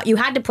excited they got. You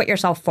had to put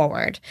yourself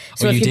forward.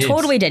 So Oh, if you you did?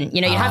 totally didn't,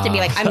 you have to be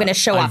like, I'm going to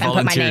show I up and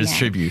put my volunteer name as in.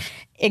 tribute.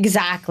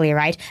 Exactly,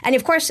 right? And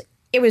of course,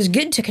 it was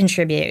good to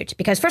contribute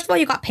because, first of all,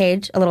 you got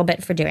paid a little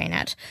bit for doing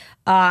it.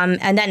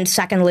 And then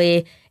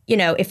secondly,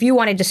 if you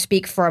wanted to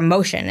speak for a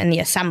motion in the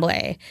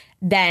assembly,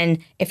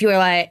 then if you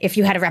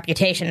had a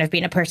reputation of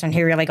being a person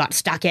who really got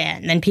stuck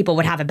in, then people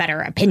would have a better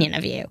opinion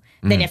of you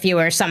than if you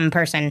were some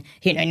person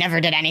who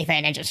never did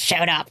anything and just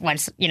showed up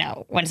once in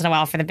a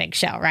while for the big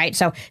show, right?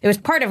 So it was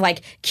part of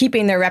like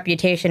keeping their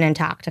reputation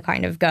intact to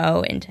kind of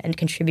go and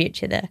contribute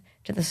to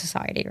the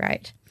society,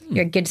 right?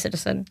 You're a good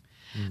citizen.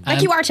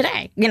 Like you are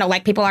today,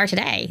 like people are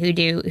today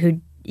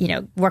who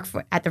work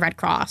at the Red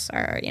Cross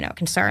or,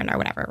 Concern or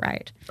whatever,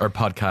 right? Or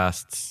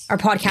podcasts. Or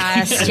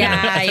podcasts,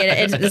 yeah.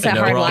 It's a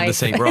hard we're all life. the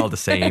same. We're all the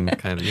same,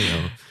 kind of,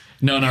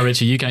 No,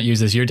 Richie, you can't use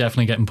this. You're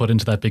definitely getting put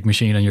into that big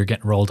machine and you're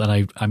getting rolled.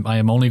 And I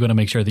am only going to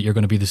make sure that you're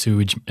going to be the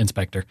sewage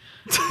inspector.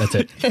 That's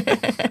it.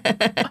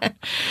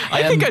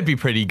 I think I'd be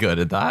pretty good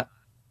at that.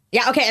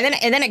 Yeah, okay,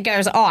 and then it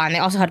goes on. They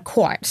also had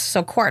courts.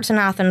 So courts in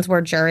Athens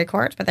were jury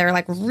courts, but they were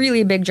like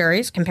really big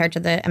juries compared to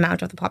the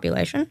amount of the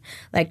population.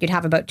 Like you'd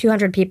have about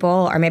 200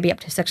 people or maybe up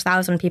to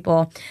 6,000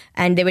 people,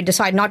 and they would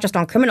decide not just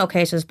on criminal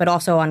cases, but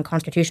also on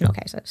constitutional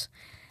cases.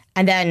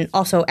 And then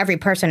also any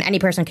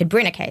person could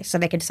bring a case. So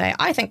they could say,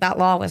 I think that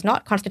law was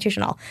not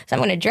constitutional. So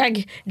I'm going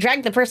to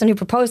drag the person who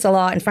proposed the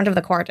law in front of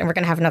the court, and we're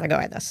going to have another go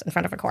at this in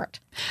front of a court.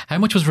 How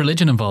much was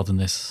religion involved in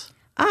this?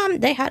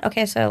 They had,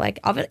 so like,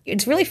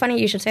 it's really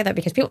funny you should say that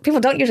because people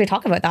don't usually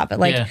talk about that, but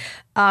like,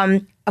 Yeah.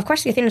 of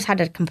course the Athenians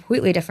had a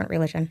completely different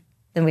religion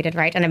than we did,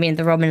 right? And I mean,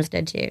 the Romans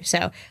did too.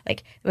 So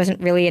like, it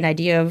wasn't really an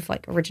idea of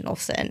like original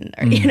sin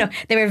or,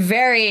 they were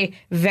very,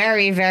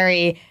 very,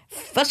 very,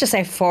 let's just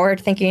say forward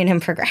thinking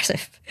and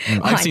progressive.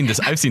 I've seen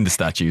the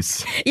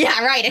statues.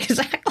 Yeah, right,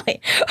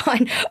 exactly.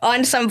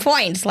 On some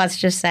points, let's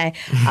just say.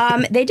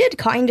 They did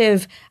kind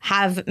of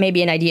have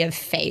maybe an idea of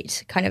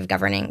fate kind of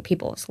governing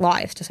people's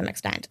lives to some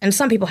extent. And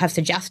some people have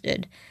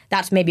suggested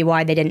that's maybe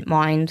why they didn't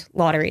mind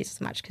lotteries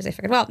as much, because they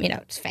figured, well,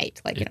 it's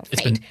fate. Like,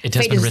 fate. It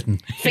has been written.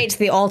 Fate's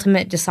the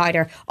ultimate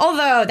decider.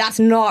 Although that's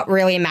not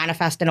really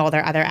manifest in all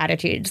their other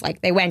attitudes.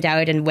 Like, they went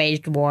out and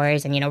waged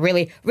wars and,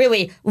 really,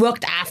 really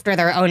looked after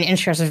their own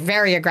interests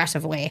very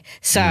aggressively.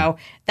 So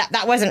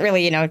that wasn't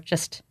really,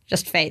 just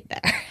fate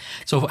there.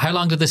 So how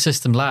long did this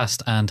system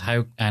last, and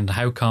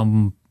how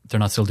come they're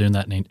not still doing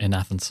that in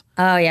Athens?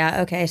 Oh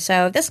yeah, okay.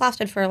 So this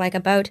lasted for like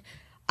about,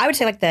 I would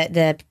say like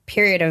the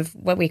period of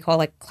what we call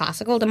like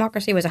classical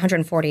democracy was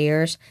 140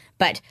 years.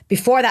 But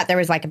before that, there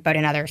was like about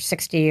another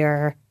 60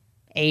 or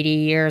 80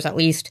 years at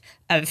least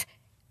of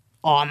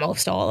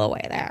almost all the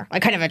way there,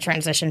 like kind of a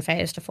transition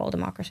phase to full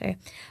democracy.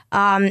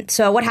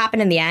 So what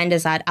happened in the end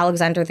is that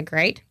Alexander the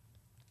Great,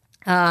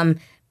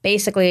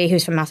 basically,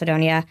 who's from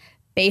Macedonia,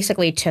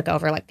 basically took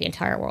over like the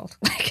entire world.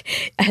 Like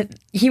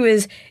he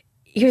was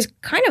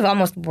kind of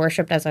almost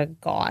worshipped as a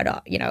god,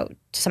 to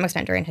some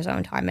extent during his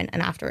own time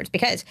and afterwards.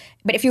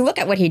 But if you look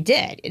at what he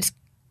did, it's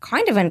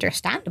kind of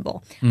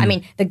understandable. I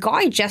mean, the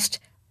guy just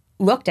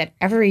looked at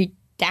every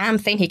damn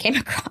thing he came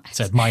across.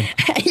 Said mine.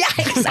 Yeah,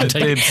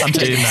 exactly. I'm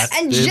taking that.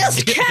 And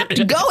just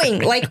kept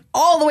going, like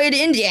all the way to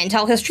India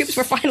until his troops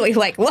were finally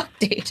like, look,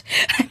 dude,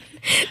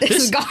 this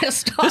has got to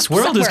stop. This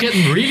world is somewhere.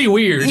 getting really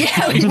weird.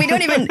 Yeah, we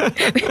don't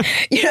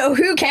even,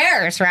 who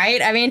cares,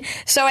 right? I mean,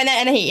 so and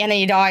then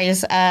he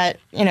dies,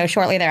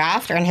 shortly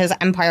thereafter, and his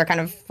empire kind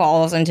of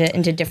falls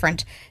into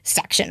different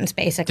sections,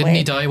 basically. Didn't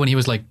he die when he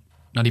was like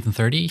not even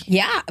 30?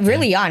 Yeah,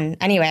 really young.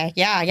 Anyway,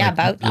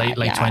 about that.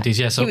 Late 20s.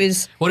 Yeah. So he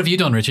was. What have you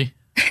done, Richie?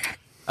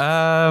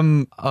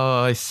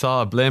 I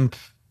saw a blimp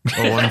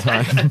one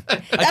time.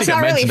 I think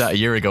I mentioned that a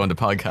year ago on the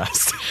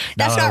podcast.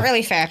 That's not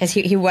really fair because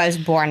he was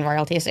born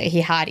royalty, so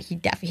he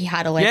definitely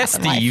had a leg Yes,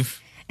 up in life.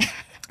 Steve.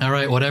 All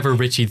right, whatever,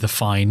 Richie the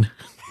Fine.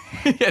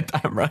 Yeah,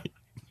 damn right.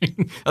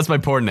 That's my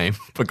porn name,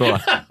 but go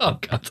on. Oh,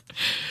 God.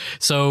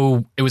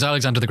 So it was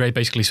Alexander the Great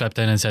basically swept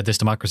in and said, this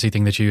democracy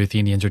thing that you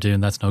Athenians are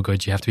doing, that's no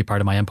good. You have to be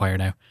part of my empire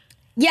now.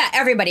 Yeah,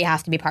 everybody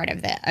has to be part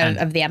of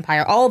the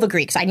empire. All the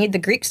Greeks. I need the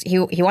Greeks. He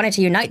wanted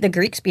to unite the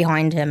Greeks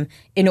behind him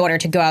in order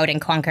to go out and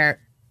conquer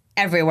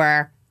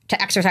everywhere,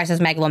 to exercise his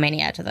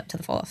megalomania to the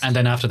fullest. And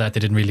then after that, they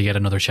didn't really get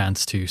another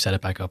chance to set it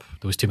back up.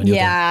 There was too many.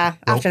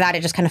 After that,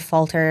 it just kind of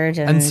faltered.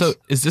 And so,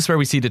 is this where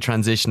we see the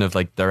transition of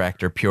like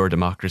direct or pure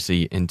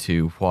democracy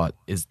into what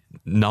is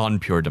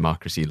non-pure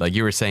democracy? Like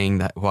you were saying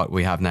that what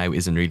we have now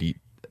isn't really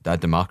a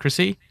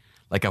democracy.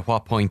 Like, at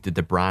what point did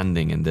the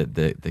branding and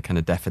the kind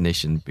of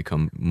definition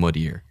become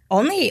muddier?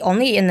 Only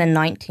in the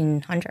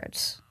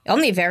 1900s.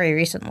 Only very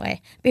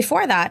recently.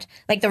 Before that,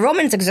 like the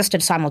Romans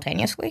existed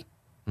simultaneously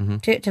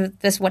to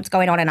this what's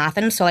going on in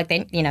Athens. So like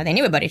they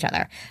knew about each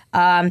other,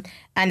 and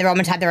the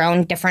Romans had their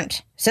own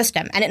different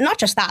system. And not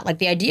just that, like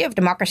the idea of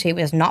democracy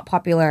was not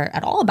popular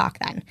at all back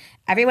then.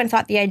 Everyone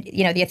thought the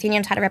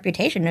Athenians had a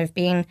reputation of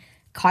being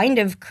kind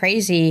of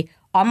crazy,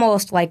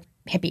 almost like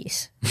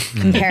hippies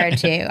compared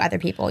to other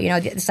people. The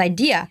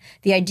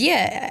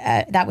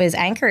idea that was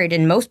anchored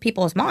in most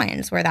people's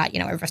minds were that,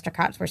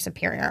 aristocrats were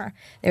superior.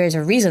 There was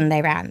a reason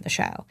they ran the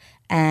show.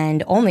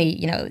 And only,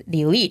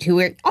 the elite, who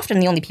were often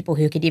the only people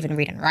who could even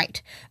read and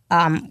write,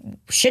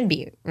 should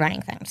be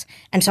running things.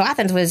 And so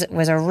Athens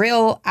was a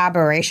real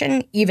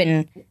aberration,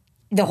 even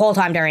the whole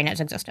time during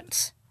its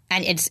existence.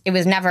 And it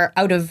was never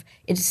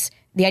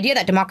the idea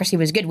that democracy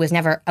was good was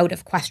never out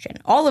of question.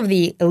 All of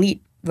the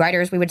elite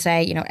writers, we would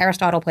say,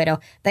 Aristotle, Plato,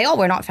 they all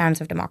were not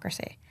fans of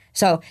democracy.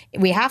 So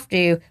we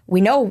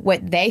know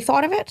what they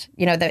thought of it,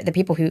 the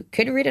people who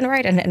could read and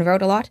write and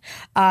wrote a lot.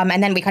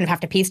 And then we kind of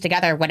have to piece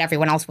together what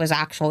everyone else was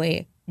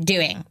actually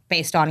doing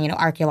based on,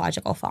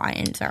 archaeological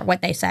finds or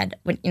what they said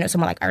when,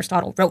 someone like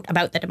Aristotle wrote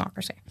about the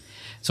democracy.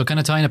 So kind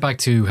of tying it back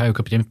to how it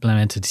could be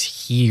implemented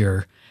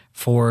here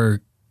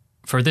for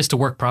this to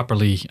work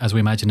properly, as we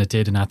imagine it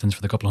did in Athens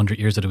for the couple hundred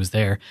years that it was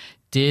there,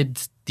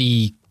 did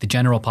the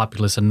general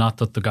populace, and not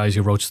the guys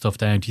who wrote stuff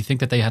down, do you think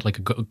that they had like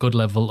a good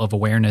level of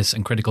awareness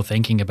and critical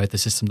thinking about the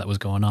system that was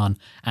going on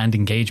and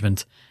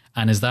engagement?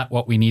 And is that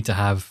what we need to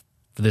have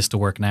for this to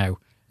work now?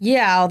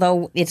 Yeah,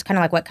 although it's kind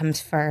of like what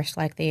comes first,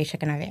 like the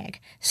chicken or the egg.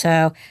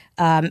 So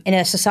in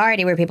a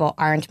society where people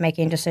aren't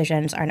making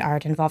decisions and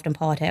aren't involved in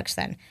politics,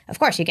 then of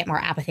course you get more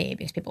apathy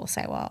because people will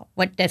say, well,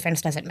 what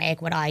difference does it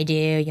make what I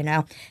do,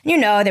 And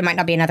there might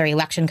not be another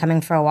election coming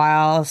for a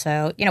while.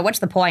 So, what's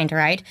the point,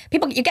 right?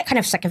 You get kind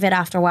of sick of it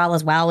after a while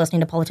as well,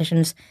 listening to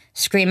politicians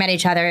scream at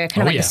each other,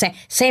 kind of the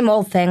same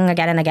old thing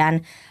again and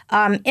again.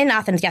 In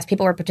Athens, yes,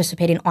 people were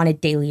participating on a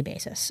daily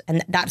basis.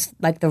 And that's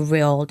like the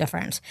real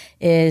difference,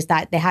 is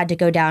that they had to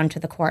go down to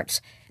the courts.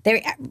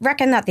 They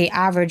reckon that the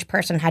average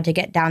person had to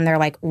get down there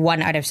like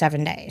 1 out of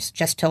 7 days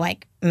just to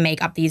like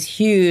make up these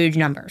huge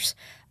numbers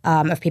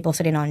of people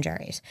sitting on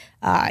juries.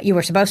 You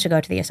were supposed to go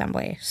to the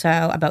assembly.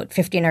 So about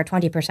 15 or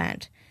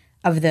 20%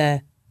 of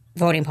the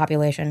voting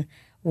population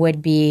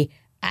would be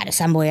at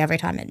assembly every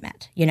time it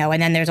met,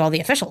 and then there's all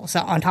the officials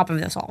on top of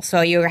this all.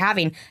 So you're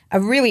having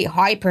a really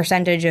high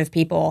percentage of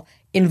people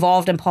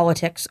involved in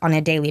politics on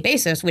a daily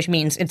basis, which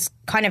means it's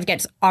kind of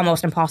gets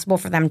almost impossible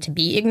for them to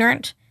be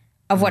ignorant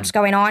of what's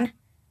going on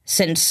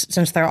since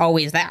they're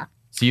always there.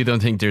 So you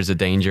don't think there's a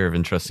danger of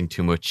entrusting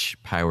too much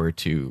power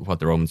to what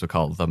the Romans would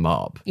call the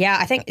mob? Yeah,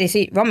 I think, you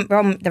see,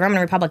 the Roman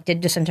Republic did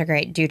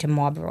disintegrate due to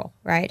mob rule,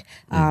 right?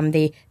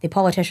 The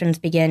politicians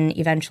begin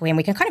eventually, and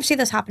we can kind of see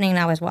this happening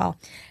now as well.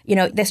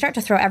 They start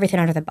to throw everything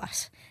under the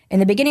bus. In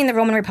the beginning, the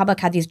Roman Republic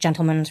had these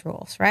gentlemen's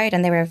rules, right?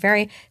 And they were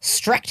very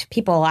strict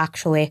people,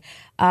 actually.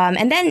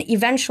 And then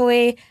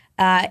eventually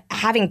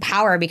having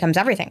power becomes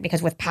everything,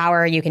 because with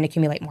power you can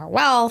accumulate more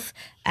wealth,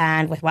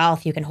 and with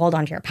wealth you can hold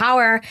on to your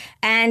power,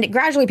 and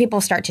gradually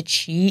people start to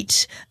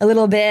cheat a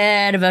little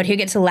bit about who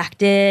gets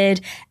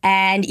elected,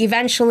 and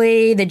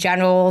eventually the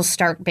generals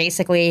start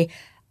basically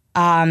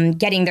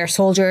getting their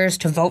soldiers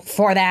to vote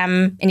for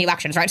them in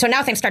elections, right? So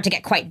now things start to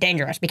get quite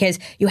dangerous, because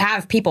you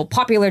have people,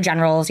 popular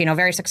generals,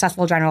 very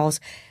successful generals,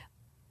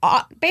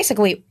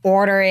 basically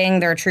ordering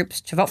their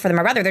troops to vote for them,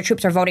 or rather their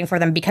troops are voting for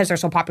them because they're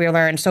so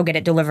popular and so good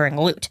at delivering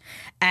loot.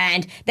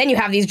 And then you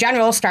have these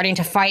generals starting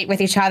to fight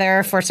with each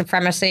other for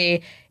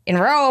supremacy in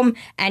Rome,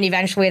 and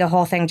eventually the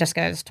whole thing just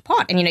goes to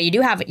pot. And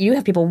you have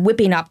people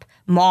whipping up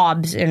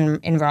mobs in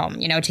Rome,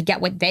 to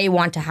get what they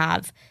want to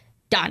have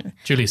done.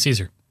 Julius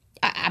Caesar.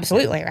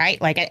 Absolutely,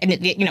 right? Like, and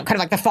kind of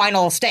like the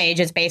final stage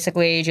is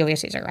basically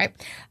Julius Caesar, right?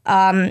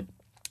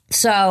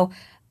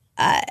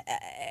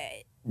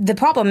 The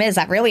problem is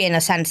that really, in a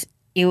sense,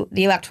 the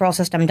electoral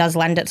system does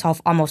lend itself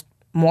almost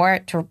more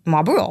to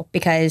mob rule,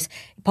 because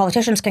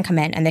politicians can come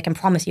in and they can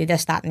promise you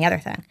this, that, and the other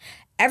thing.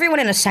 Everyone,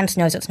 in a sense,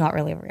 knows it's not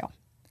really real.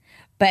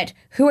 But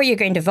who are you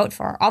going to vote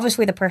for?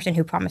 Obviously, the person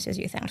who promises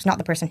you things, not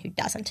the person who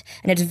doesn't.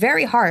 And it's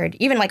very hard,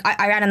 even like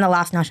I ran in the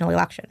last national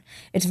election,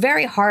 it's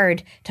very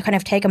hard to kind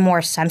of take a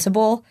more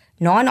sensible,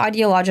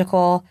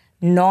 non-ideological,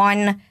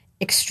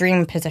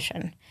 non-extreme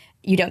position.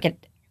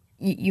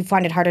 You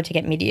find it harder to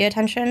get media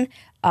attention.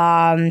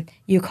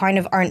 You kind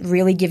of aren't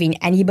really giving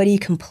anybody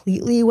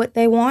completely what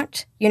they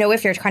want.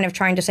 If you're kind of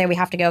trying to say we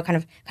have to go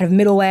kind of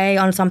middle way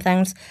on some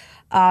things.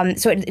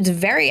 So it's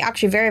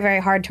actually very, very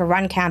hard to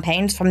run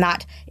campaigns from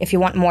that if you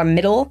want more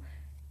middle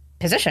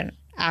position,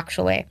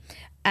 actually.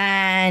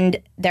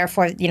 And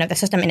therefore, the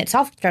system in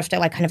itself starts to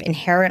like kind of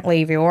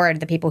inherently reward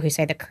the people who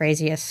say the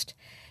craziest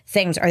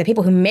things, or the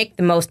people who make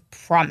the most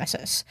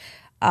promises.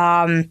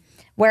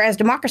 Whereas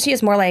democracy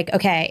is more like,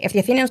 okay, if the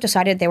Athenians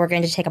decided they were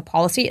going to take a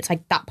policy, it's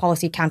like that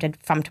policy counted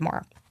from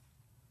tomorrow.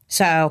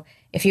 So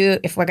if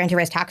we're going to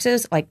raise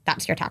taxes, like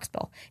that's your tax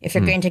bill. If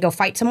you're going to go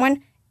fight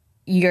someone,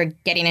 you're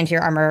getting into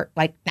your armor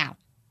like now.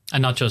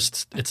 And not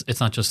just it's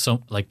not just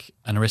so like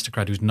an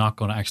aristocrat who's not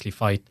going to actually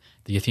fight.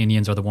 The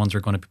Athenians are the ones who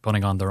are going to be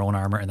putting on their own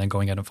armor and then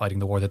going out and fighting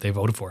the war that they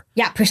voted for.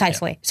 Yeah,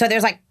 precisely. Yeah. So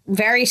there's like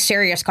very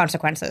serious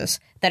consequences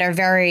that are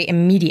very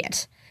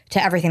immediate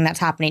to everything that's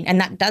happening.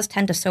 And that does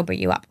tend to sober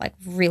you up like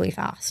really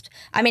fast.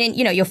 I mean,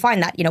 you know, you'll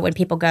find that, you know, when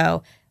people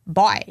go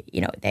buy,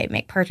 you know, they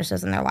make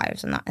purchases in their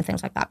lives and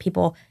things like that.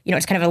 People, you know,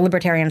 it's kind of a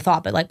libertarian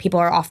thought, but like people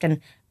are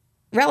often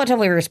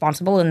relatively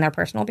responsible in their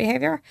personal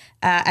behavior.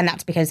 And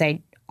that's because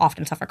they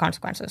often suffer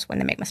consequences when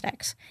they make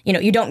mistakes. You know,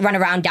 you don't run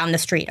around down the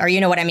street, or you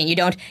know what I mean. You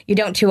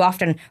don't too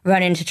often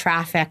run into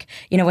traffic,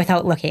 you know,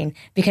 without looking,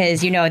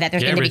 because you know that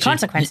there's going to be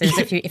consequences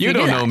if you you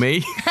don't do know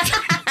me.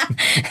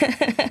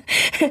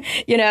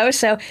 You know,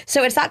 so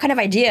it's that kind of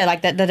idea,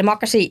 like that the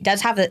democracy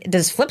does have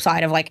this flip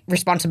side of like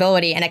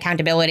responsibility and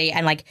accountability,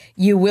 and like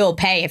you will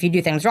pay if you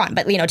do things wrong.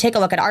 But you know, take a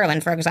look at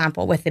Ireland, for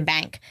example, with the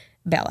bank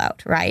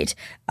bailout, right?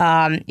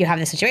 You have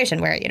the situation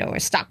where, you know, we're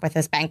stuck with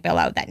this bank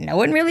bailout that no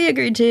one really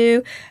agreed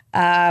to.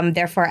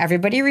 Therefore,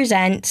 everybody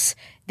resents.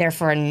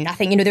 Therefore,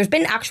 nothing, you know, there's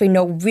been actually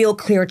no real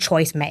clear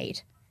choice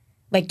made.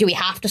 Like, do we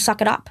have to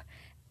suck it up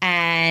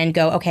and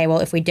go, okay, well,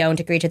 if we don't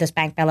agree to this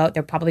bank bailout,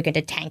 they're probably going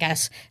to tank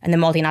us and the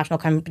multinational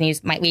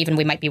companies might leave and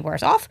we might be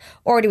worse off?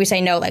 Or do we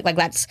say, no, like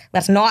let's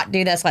not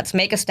do this. Let's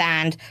make a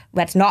stand.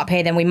 Let's not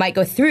pay them. We might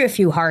go through a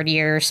few hard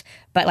years,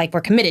 but like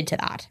we're committed to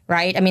that,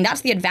 right? I mean,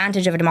 that's the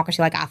advantage of a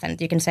democracy like Athens.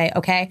 You can say,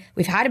 okay,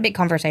 we've had a big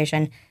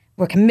conversation.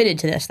 We're committed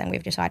to this thing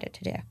we've decided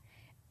to do.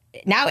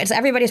 Now it's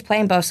everybody's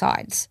playing both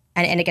sides.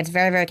 And it gets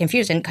very, very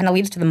confused and kind of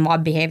leads to the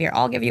mob behavior.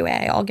 I'll give you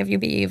A, I'll give you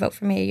B, vote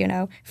for me, you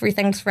know, free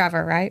things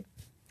forever, right?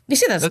 You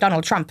see this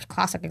Donald Trump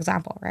classic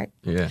example, right?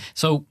 Yeah.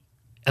 So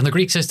in the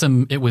Greek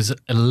system, it was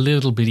a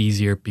little bit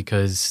easier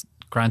because,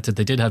 granted,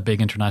 they did have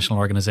big international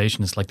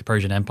organizations like the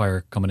Persian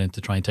Empire coming in to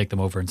try and take them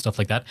over and stuff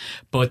like that.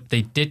 But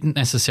they didn't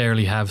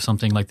necessarily have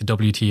something like the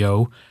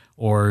WTO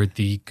or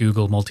the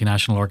Google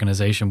multinational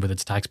organization with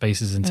its tax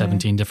bases in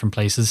 17 different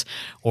places.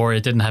 Or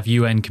it didn't have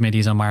UN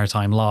committees on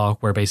maritime law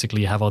where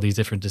basically you have all these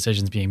different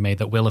decisions being made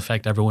that will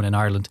affect everyone in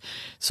Ireland.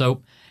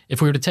 So if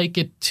we were to take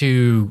it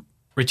to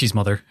Richie's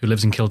mother, who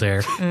lives in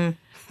Kildare,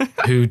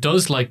 who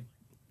does like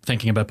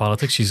thinking about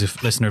politics. She's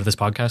a listener of this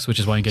podcast, which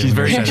is why I'm getting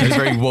she's a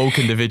very woke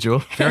individual.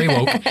 Very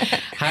woke.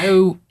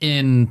 How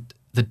in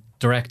the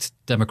direct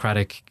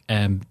democratic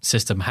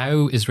system,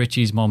 how is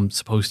Richie's mum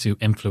supposed to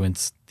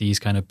influence these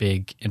kind of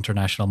big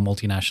international,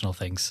 multinational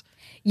things?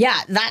 Yeah,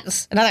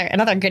 that's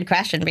another good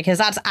question, because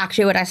that's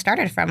actually what I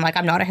started from. Like,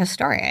 I'm not a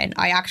historian.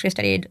 I actually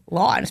studied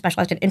law and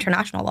specialized in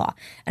international law.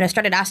 And I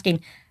started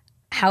asking,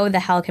 how the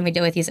hell can we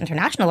deal with these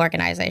international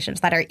organizations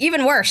that are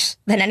even worse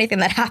than anything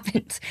that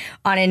happens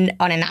on a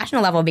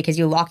national level, because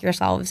you lock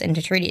yourselves into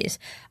treaties?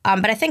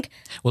 But I think...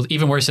 Well,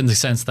 even worse in the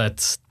sense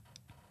that...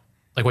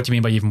 Like, what do you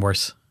mean by even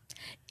worse?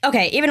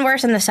 Okay, even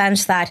worse in the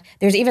sense that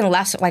there's even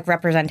less like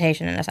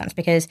representation in a sense,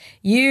 because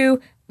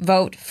you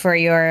vote for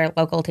your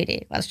local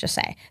TD, let's just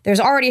say. There's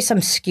already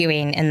some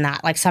skewing in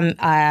that, like some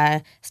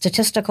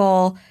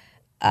statistical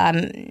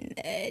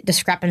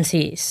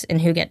discrepancies in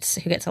who gets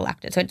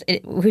elected. So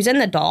who's in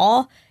the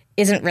Dáil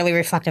isn't really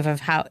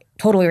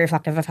totally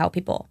reflective of how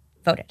people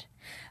voted.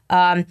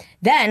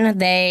 Then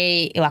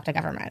they elect a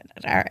government,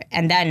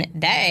 and then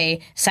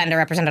they send a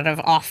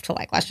representative off to,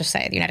 like, let's just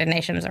say the United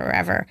Nations or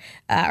wherever,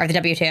 or the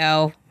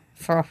WTO,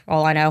 for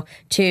all I know,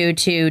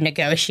 to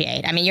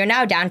negotiate. I mean, you're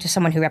now down to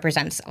someone who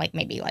represents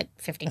maybe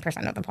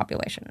 15% of the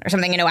population or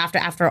something, you know,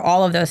 after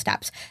all of those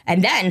steps.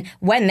 And then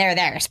when they're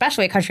there,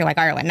 especially a country like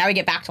Ireland, now we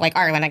get back to like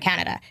Ireland and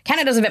Canada.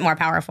 Canada's a bit more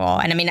powerful.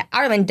 And I mean,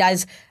 Ireland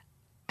does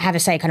have a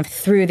say kind of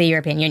through the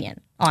European Union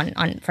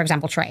on for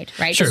example, trade,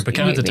 right? Sure, but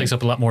Canada takes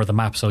up a lot more of the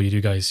map, so you do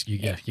guys, you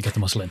get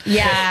the muscle in.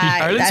 Yeah,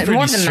 Ireland's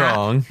pretty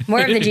strong. More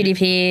of the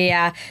GDP,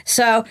 yeah.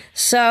 So,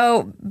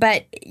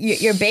 but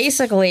you're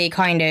basically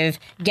kind of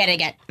gonna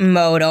get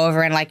mowed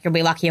over, and like you'll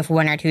be lucky if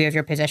one or two of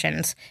your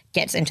positions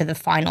gets into the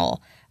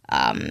final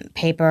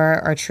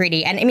paper or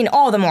treaty. And I mean,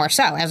 all the more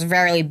so as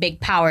very big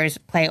powers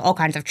play all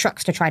kinds of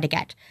tricks to try to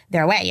get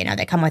their way. You know,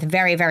 they come with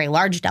very, very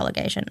large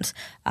delegations.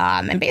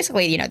 And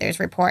basically, you know, there's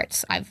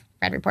reports, I've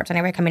read reports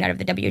anyway, coming out of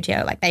the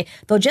WTO, like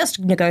they'll just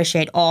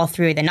negotiate all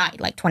through the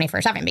night, like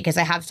 24/7, because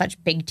they have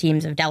such big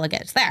teams of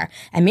delegates there.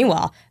 And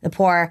meanwhile, the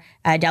poor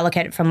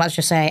delegate from, let's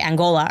just say,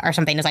 Angola or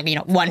something is like, you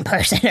know, one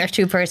person or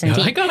two person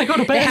team. I gotta go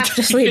to bed. They have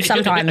to sleep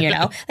sometime, you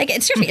know. Like,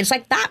 it's seriously, it's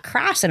like that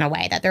crass in a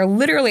way that they're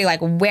literally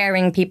like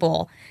wearing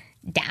people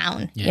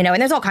down, you know, and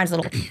there's all kinds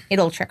of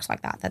little tricks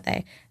like that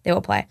they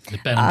will play.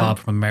 Ben and Bob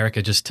from America,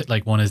 just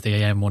like one is the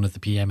AM, one is the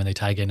PM, and they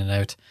tag in and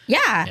out.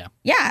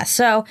 Yeah.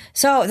 So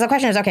the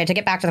question is, okay, to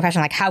get back to the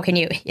question, like, how can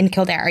you in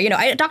Kildare? You know,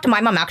 I talk to my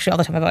mom actually all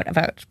the time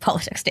about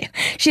politics too.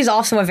 She's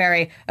also a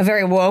very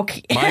woke.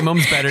 My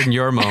mom's better than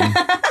your mom.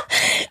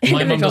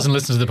 My mom doesn't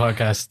listen to the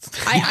podcast.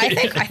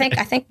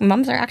 I think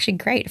mums are actually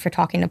great for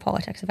talking to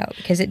politics about,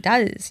 because it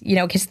does, you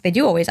know, because they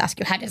do always ask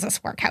you, how does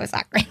this work? How is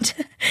that going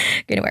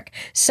to work?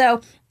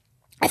 So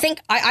I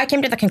think I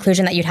came to the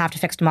conclusion that you'd have to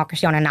fix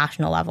democracy on a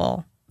national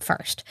level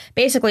first.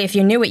 Basically, if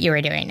you knew what you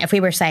were doing, if we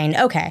were saying,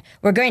 okay,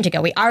 we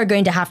are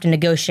going to have to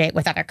negotiate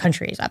with other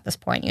countries at this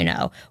point,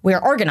 we're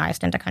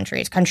organized into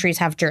countries. Countries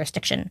have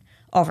jurisdiction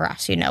over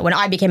us, When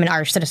I became an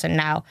Irish citizen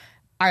now,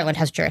 Ireland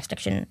has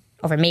jurisdiction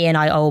over me, and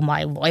I owe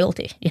my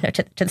loyalty,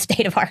 to the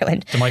state of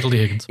Ireland. To Michael D.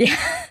 Higgins. Yeah.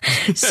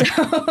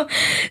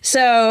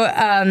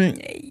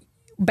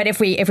 But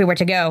if we were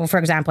to go, for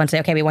example, and say,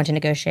 okay, we want to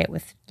negotiate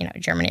with,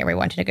 Germany, or we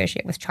want to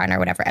negotiate with China or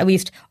whatever, at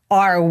least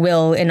our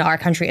will in our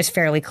country is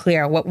fairly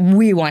clear what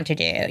we want to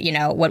do,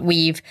 what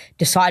we've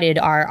decided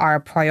are our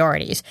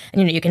priorities.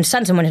 And, you can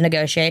send someone to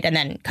negotiate and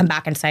then come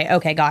back and say,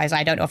 okay, guys,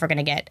 I don't know if we're going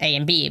to get A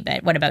and B,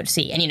 but what about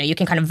C? And, you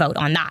can kind of vote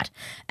on that.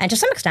 And to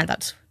some extent,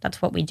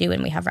 that's what we do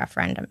when we have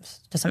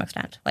referendums, to some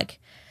extent.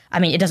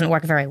 It doesn't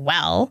work very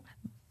well,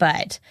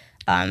 but...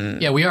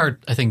 we are,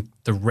 I think,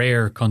 the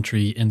rare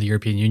country in the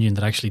European Union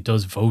that actually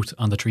does vote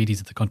on the treaties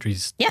that the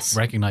countries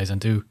recognise and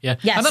do. Yeah.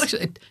 Yes. And that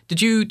actually,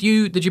 did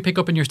you pick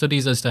up in your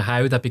studies as to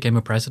how that became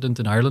a precedent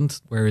in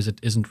Ireland, whereas it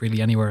isn't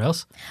really anywhere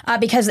else?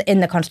 Because you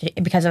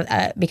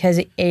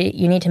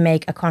need to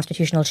make a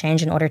constitutional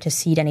change in order to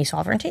cede any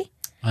sovereignty.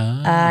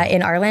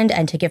 In Ireland,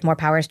 and to give more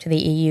powers to the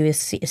EU is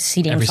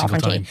ceding Every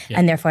sovereignty,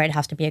 and therefore it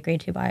has to be agreed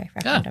to by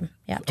referendum.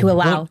 To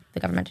allow the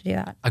government to do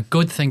that. A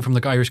good thing from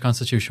the Irish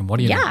Constitution. What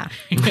do you know?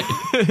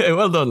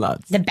 Well done,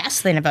 lads. The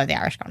best thing about the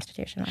Irish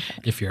Constitution, I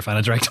think. If you're a fan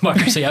of direct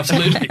democracy,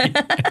 absolutely.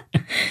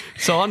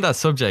 So on that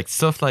subject,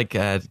 stuff like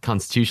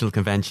Constitutional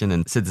Convention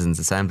and Citizens'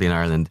 Assembly in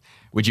Ireland,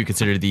 would you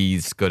consider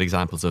these good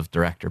examples of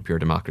direct or pure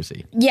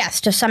democracy?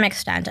 Yes, to some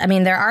extent.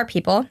 There are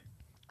people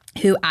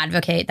who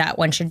advocate that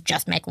one should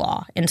just make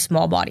law in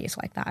small bodies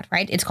like that,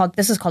 right?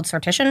 This is called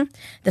sortition,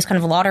 this kind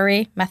of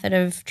lottery method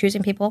of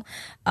choosing people.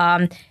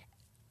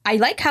 I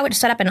like how it's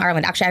set up in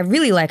Ireland. Actually, I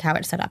really like how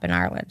it's set up in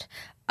Ireland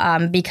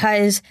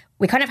because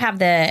we kind of have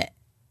the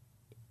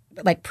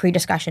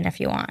pre-discussion, if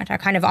you want, or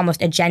kind of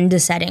almost agenda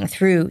setting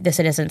through the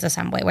Citizens'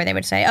 Assembly, where they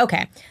would say,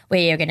 okay,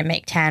 we are going to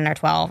make 10 or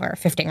 12 or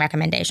 15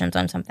 recommendations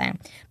on something.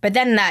 But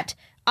then that,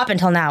 up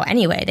until now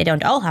anyway, they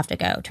don't all have to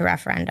go to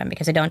referendum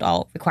because they don't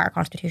all require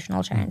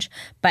constitutional change.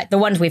 But the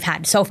ones we've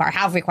had so far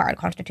have required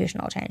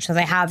constitutional change. So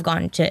they have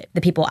gone to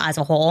the people as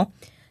a whole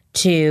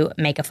to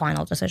make a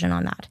final decision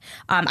on that.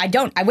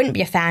 I wouldn't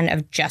be a fan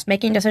of just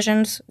making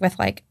decisions with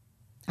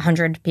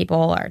 100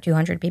 people or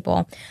 200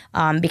 people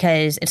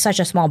because it's such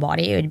a small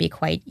body. It would be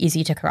quite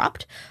easy to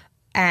corrupt.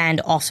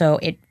 And also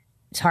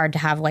it's hard to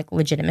have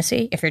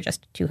legitimacy if you're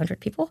just 200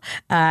 people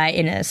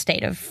in a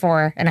state of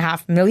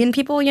 4.5 million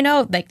people,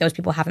 those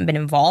people haven't been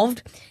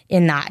involved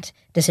in that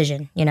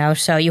decision,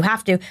 so you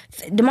have to,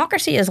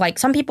 democracy is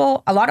some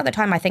people, a lot of the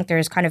time I think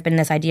there's kind of been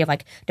this idea of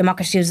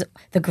democracy is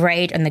the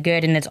great and the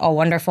good and it's all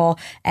wonderful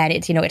and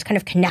it's, it's kind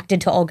of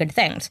connected to all good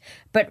things.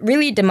 But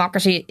really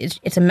democracy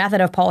it's a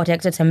method of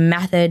politics. It's a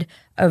method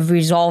of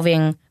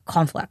resolving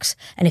conflicts.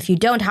 And if you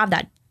don't have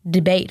that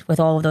debate with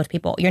all of those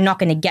people, you're not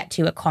going to get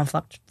to a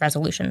conflict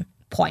resolution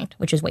point,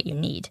 which is what you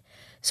need.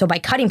 So by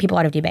cutting people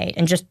out of debate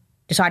and just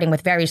deciding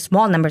with very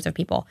small numbers of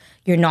people,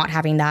 you're not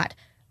having that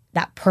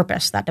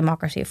purpose that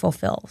democracy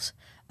fulfills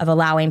of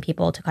allowing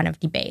people to kind of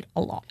debate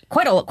a lot,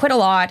 quite a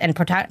lot, and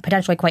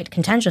potentially quite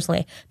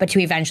contentiously, but to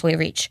eventually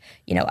reach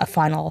a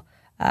final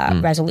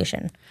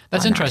resolution.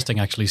 That's interesting,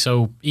 actually.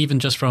 So even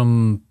just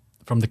from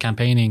the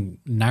campaigning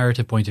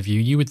narrative point of view,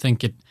 you would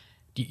think it.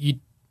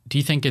 Do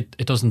you think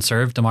it doesn't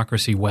serve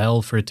democracy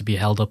well for it to be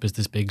held up as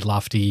this big,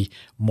 lofty,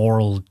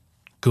 moral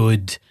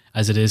good,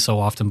 as it is so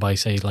often by,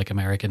 say,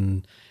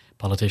 American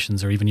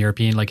politicians or even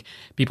European?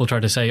 People try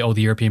to say, oh,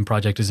 the European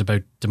project is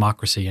about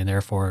democracy and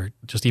therefore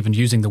just even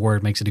using the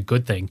word makes it a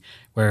good thing.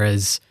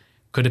 Whereas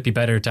could it be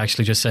better to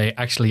actually just say,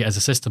 actually, as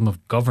a system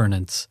of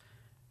governance,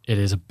 it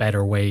is a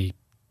better way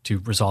to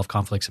resolve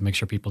conflicts and make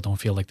sure people don't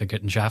feel like they're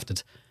getting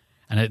shafted?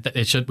 And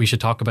we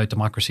should talk about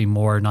democracy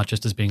more, not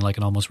just as being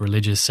an almost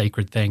religious,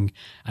 sacred thing,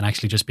 and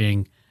actually just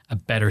being a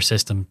better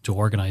system to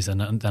organize than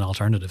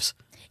alternatives.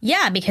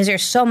 Yeah, because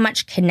there's so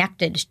much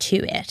connected to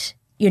it.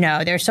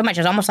 There's so much.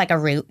 It's almost like a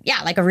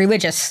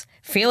religious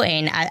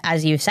feeling,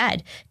 as you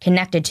said,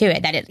 connected to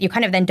it. That you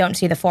kind of then don't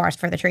see the forest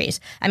for the trees.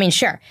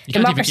 Sure,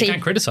 democracy. You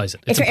can't criticize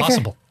it. It's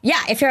impossible.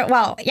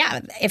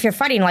 If you're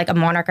fighting a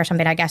monarch or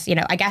something, I guess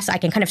I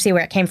can kind of see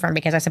where it came from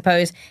because I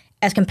suppose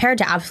as compared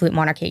to absolute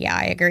monarchy,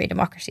 I agree,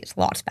 democracy is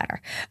lots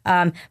better.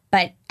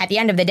 But at the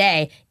end of the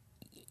day,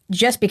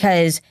 just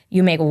because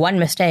you make one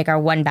mistake or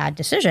one bad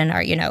decision,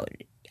 or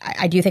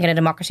I do think in a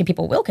democracy,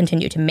 people will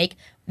continue to make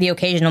the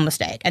occasional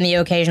mistake and the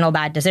occasional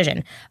bad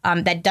decision.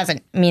 That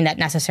doesn't mean that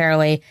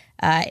necessarily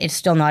it's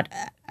still not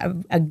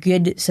a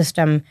good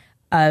system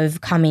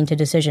of coming to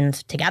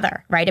decisions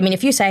together, right?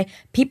 If you say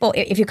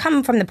if you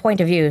come from the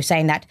point of view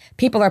saying that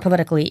people are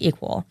politically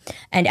equal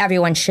and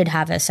everyone should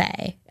have a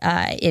say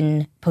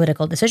in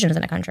political decisions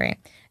in a country,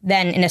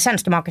 then in a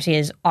sense, democracy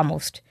is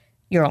almost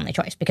your only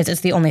choice because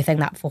it's the only thing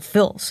that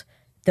fulfills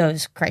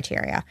those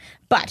criteria.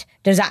 But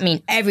does that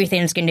mean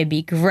everything's going to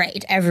be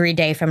great every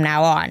day from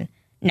now on?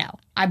 No.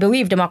 I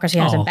believe democracy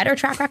has a better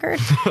track record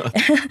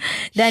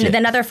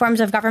than other forms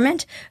of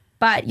government.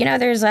 But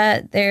everything's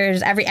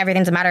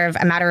a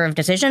matter of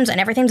decisions, and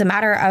everything's a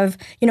matter of,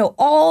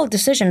 all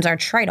decisions are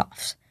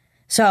trade-offs.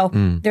 So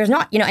there's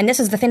not, and this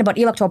is the thing about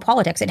electoral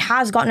politics. It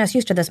has gotten us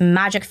used to this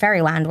magic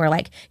fairyland where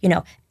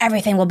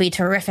everything will be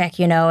terrific,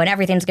 and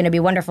everything's going to be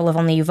wonderful if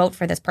only you vote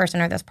for this person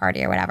or this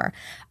party or whatever.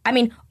 I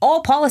mean,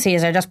 all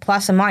policies are just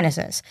plus and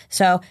minuses.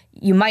 So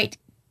you might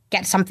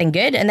get something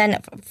good, and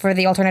then for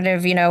the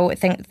alternative,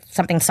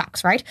 something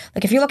sucks, right?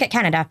 Like if you look at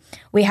Canada,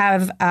 we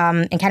have,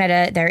 in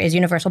Canada, there is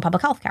universal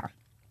public health care,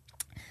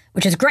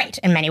 which is great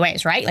in many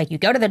ways, right? Like you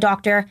go to the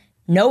doctor,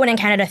 no one in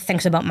Canada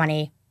thinks about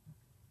money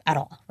at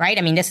all, right?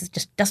 I mean, this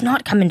just does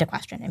not come into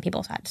question in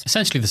people's heads.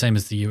 Essentially the same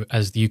as the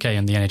UK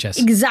and the NHS.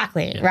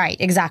 Exactly, yeah. Right,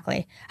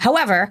 exactly.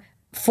 However,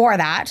 for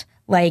that,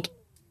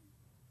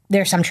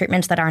 there's some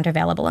treatments that aren't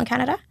available in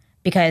Canada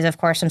because, of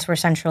course, since we're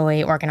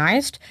centrally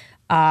organized,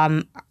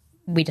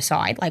 we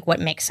decide what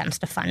makes sense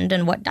to fund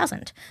and what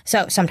doesn't.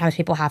 So sometimes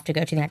people have to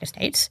go to the United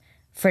States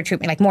for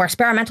treatment. More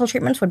experimental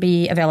treatments would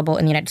be available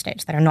in the United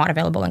States that are not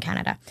available in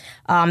Canada.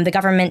 The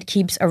government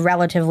keeps a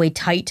relatively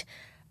tight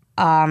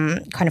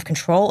kind of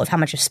control of how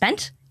much is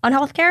spent on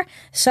healthcare.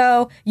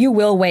 So you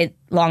will wait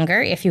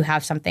longer if you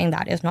have something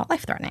that is not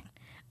life-threatening,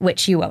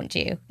 which you won't do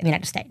in the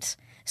United States.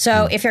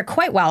 So if you're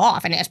quite well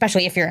off, and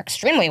especially if you're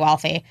extremely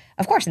wealthy,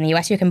 of course, in the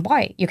US you can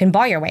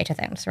buy your way to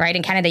things, right?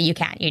 In Canada you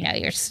can't.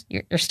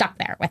 You're stuck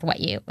there with what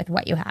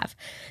you have.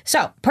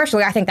 So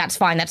personally, I think that's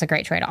fine. That's a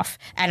great trade-off,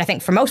 and I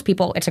think for most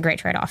people it's a great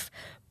trade-off.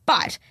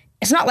 But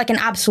it's not an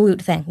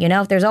absolute thing,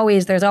 There's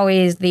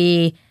always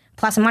the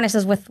plus and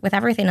minuses with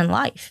everything in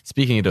life.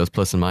 Speaking of those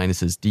plus and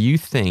minuses, do you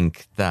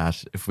think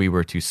that if we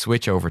were to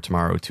switch over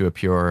tomorrow to a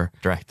pure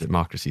direct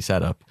democracy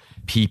setup,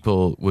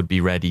 people would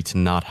be ready to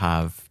not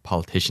have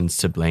politicians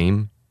to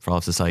blame for all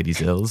of society's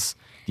ills?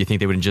 Do you think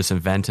they would just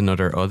invent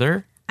another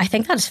other? I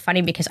think that's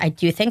funny because I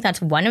do think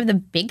that's one of the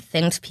big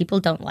things people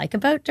don't like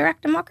about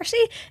direct democracy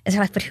is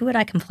they're like, but who would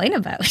I complain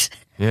about?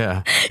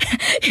 Yeah.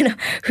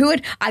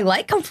 I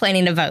like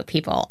complaining about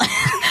people.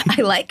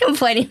 I like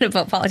complaining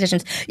about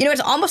politicians.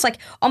 It's almost like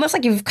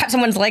you've cut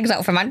someone's legs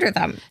out from under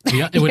them.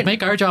 Yeah, it would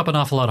make our job an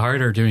awful lot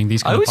harder doing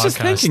these kind of podcasts. I was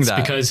just thinking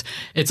that. Because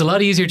it's a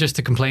lot easier just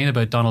to complain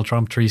about Donald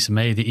Trump, Theresa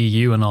May, the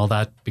EU and all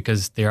that,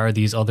 because there are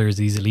these others,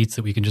 these elites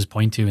that we can just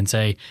point to and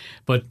say,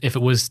 but if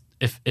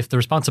the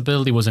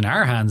responsibility was in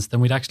our hands, then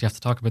we'd actually have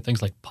to talk about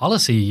things like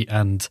policy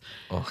and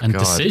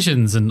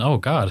decisions and oh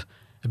God.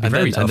 It'd be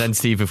very tough. And then,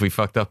 Steve, if we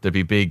fucked up, there'd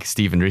be big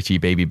Stephen Ritchie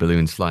baby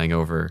balloons flying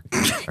over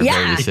our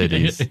various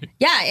cities.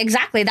 Yeah,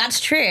 exactly. That's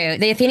true.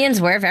 The Athenians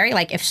were very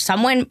if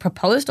someone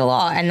proposed a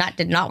law and that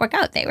did not work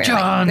out, they were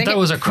John, that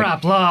was a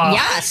crap law.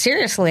 Yeah,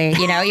 seriously.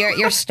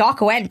 Your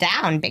stock went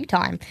down big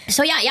time.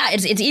 So yeah,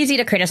 it's easy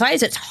to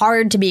criticize. It's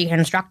hard to be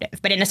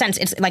constructive. But in a sense,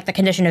 it's like the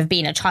condition of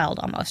being a child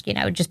almost,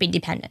 just being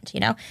dependent,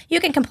 You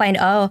can complain,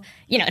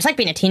 it's like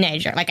being a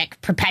teenager, like a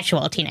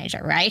perpetual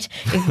teenager, right?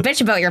 You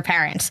bitch about your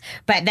parents,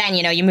 but then,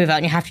 you move out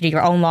and you have to do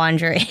your own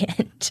laundry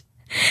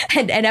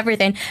and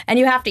everything. And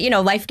you have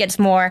to, life gets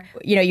more,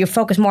 you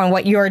focus more on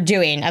what you're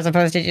doing as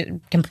opposed to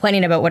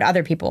complaining about what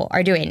other people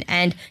are doing.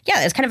 And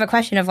yeah, it's kind of a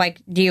question of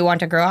do you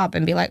want to grow up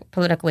and be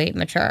politically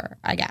mature,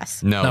 I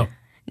guess? No.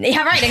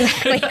 Yeah, right,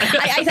 exactly.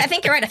 I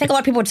think you're right. I think a lot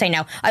of people would say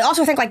no. I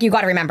also think you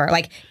got to remember,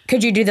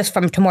 could you do this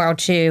from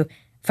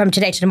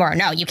today to tomorrow?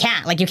 No, you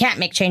can't. You can't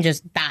make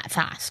changes that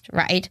fast,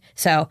 right?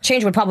 So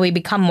change would probably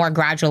become more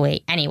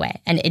gradually anyway.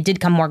 And it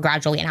did come more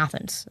gradually in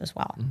Athens as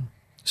well.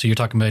 So you're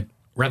talking about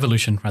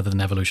revolution rather than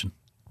evolution?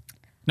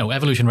 No,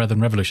 evolution rather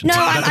than revolution. No,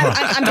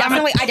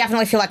 I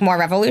definitely feel more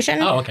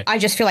revolution. Oh, okay. I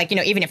just feel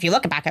even if you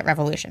look back at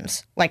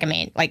revolutions,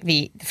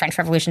 the French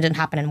Revolution didn't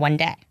happen in one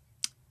day.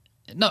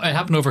 No, it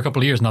happened over a couple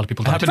of years. Not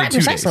people died. Right,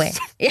 precisely.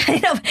 Yeah,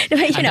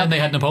 and then they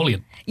had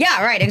Napoleon.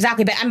 Yeah, right,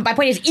 exactly. But my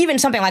point is, even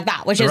something like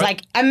that, which is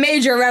a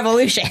major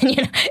revolution,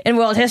 in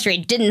world history,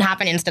 didn't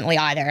happen instantly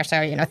either.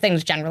 So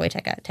things generally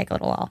take a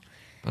little while.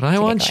 But I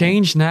want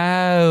change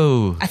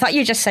now. I thought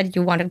you just said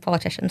you wanted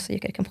politicians so you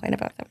could complain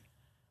about them.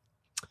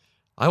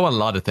 I want a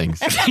lot of things.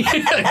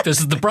 This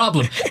is the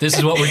problem. This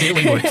is what we're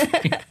dealing with.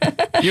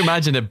 Can you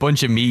imagine a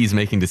bunch of me's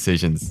making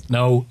decisions?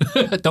 No,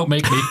 don't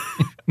make me.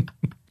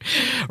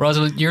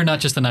 Rosalind, you're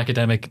not just an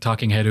academic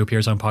talking head who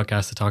appears on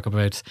podcasts to talk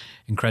about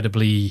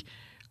incredibly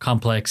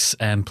complex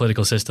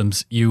political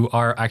systems. You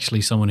are actually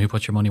someone who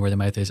puts your money where their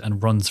mouth is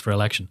and runs for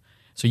election.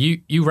 So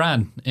you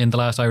ran in the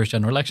last Irish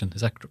general election,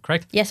 is that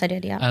correct? Yes, I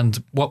did, yeah.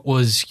 And what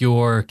was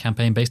your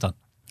campaign based on?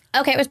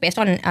 Okay, it was based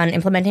on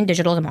implementing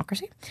digital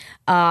democracy.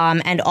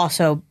 And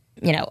also,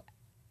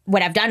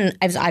 what I've done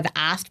is I've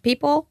asked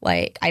people,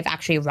 I've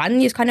actually run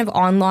these kind of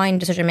online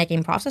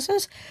decision-making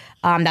processes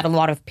that a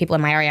lot of people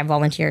in my area have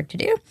volunteered to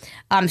do.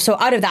 So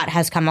out of that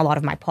has come a lot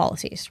of my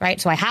policies,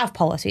 right? So I have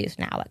policies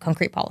now,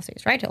 concrete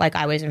policies, right?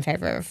 I was in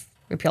favor of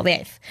repeal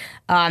the eighth,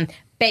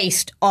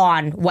 based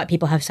on what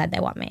people have said they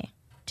want me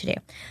to do.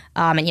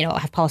 And, I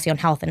have policy on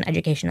health and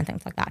education and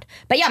things like that.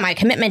 But yeah, my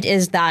commitment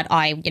is that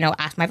I,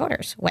 ask my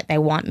voters what they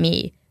want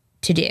me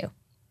to do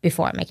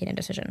before making a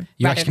decision.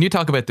 Can you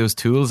talk about those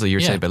tools that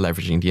you're saying about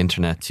leveraging the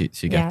internet to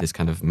get this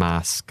kind of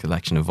mass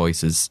collection of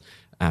voices?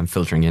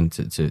 filtering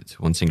into to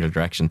one singular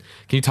direction.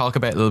 Can you talk a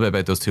little bit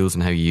about those tools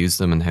and how you use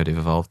them and how they've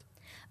evolved?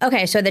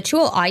 Okay, so the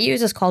tool I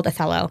use is called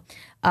Othello,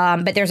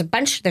 but there's a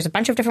bunch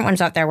of different ones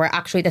out there where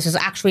actually this is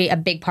actually a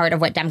big part of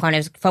what DemCon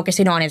is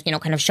focusing on, is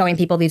kind of showing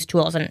people these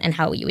tools and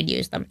how you would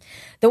use them.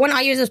 The one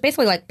I use is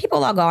basically like people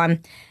log on,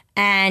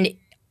 and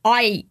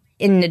I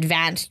in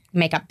advance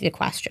make up the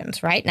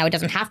questions. Right now, it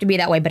doesn't have to be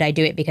that way, but I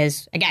do it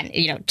because again,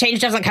 change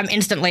doesn't come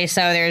instantly,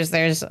 so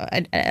there's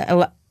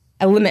a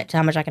limit to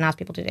how much I can ask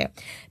people to do.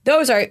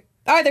 Those are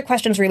either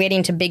questions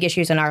relating to big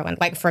issues in Ireland,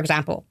 like for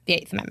example, the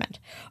Eighth Amendment.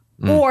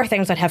 Or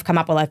things that have come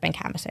up while I've been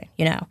canvassing,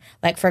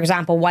 Like, for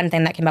example, one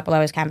thing that came up while I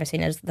was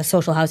canvassing is the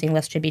social housing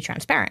list should be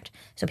transparent.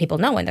 So people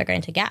know when they're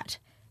going to get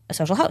a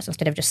social house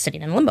instead of just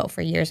sitting in limbo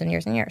for years and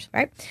years and years,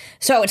 right?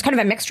 So it's kind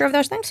of a mixture of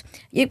those things.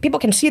 People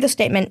can see the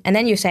statement, and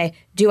then you say,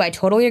 do I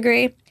totally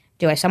agree?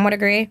 Do I somewhat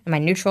agree? Am I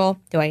neutral?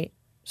 Do I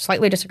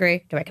slightly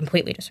disagree? Do I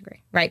completely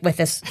disagree, right, with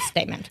this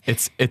statement?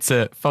 It's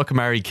a fuck,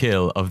 marry,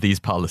 kill of these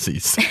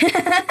policies.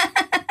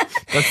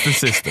 That's the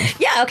system.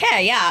 Yeah,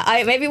 okay,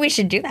 yeah. Maybe we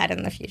should do that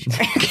in the future.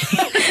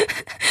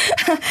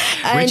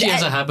 Richie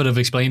has a habit of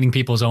explaining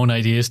people's own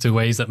ideas to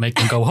ways that make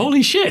them go,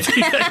 holy shit.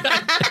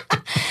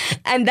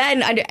 And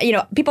then,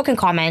 people can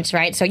comment,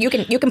 right? So you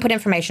can put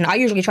information. I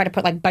usually try to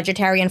put like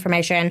budgetary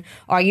information,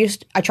 or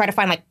I try to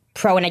find like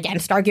pro and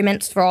against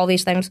arguments for all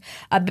these things.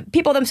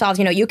 People themselves,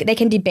 they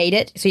can debate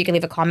it. So you can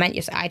leave a comment.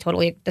 You say, I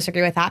totally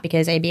disagree with that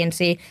because A, B, and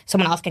C.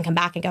 Someone else can come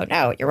back and go,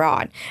 no, you're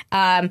wrong.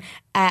 And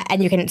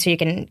you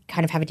can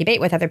kind of have a debate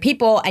with other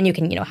people, and you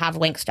can, have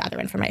links to other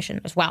information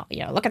as well.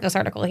 Look at this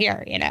article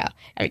here,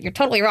 you're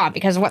totally wrong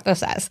because of what this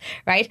says,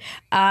 right?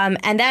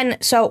 And then,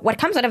 so what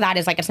comes out of that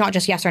is like, it's not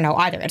just yes or no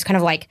either. It's kind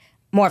of like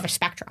more of a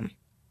spectrum.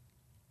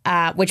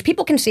 Which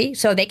people can see,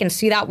 so they can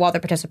see that while they're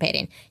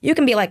participating. You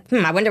can be like,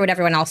 I wonder what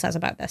everyone else says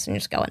about this, and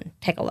just go and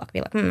take a look.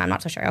 Be like, I'm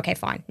not so sure. Okay,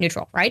 fine.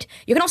 Neutral, right?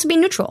 You can also be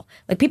neutral.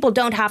 Like, people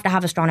don't have to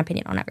have a strong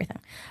opinion on everything.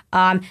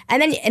 And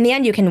then in the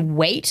end, you can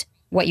weight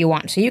what you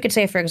want. So you could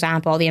say, for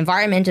example, the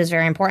environment is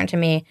very important to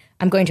me.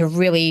 I'm going to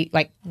really,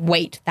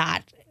 weight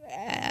that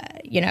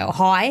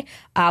high,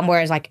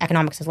 whereas,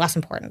 economics is less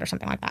important or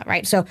something like that,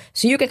 right? So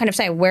you can kind of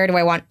say, where do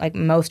I want,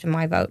 most of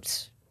my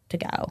votes to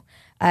go?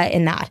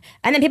 In that.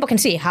 And then people can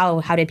see how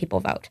did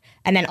people vote.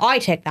 And then I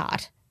take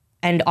that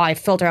and I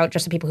filter out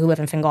just the people who live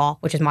in Fingal,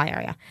 which is my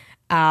area.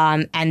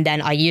 And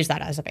then I use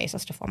that as a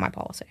basis to form my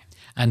policy.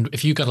 And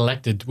if you got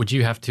elected, would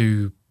you have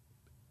to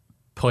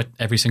put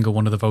every single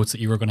one of the votes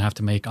that you were going to have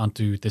to make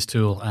onto this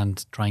tool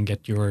and try and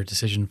get your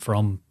decision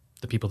from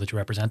the people that you're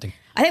representing?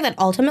 I think that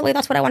ultimately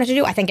that's what I wanted to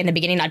do. I think in the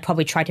beginning I'd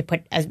probably try to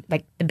put as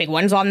the big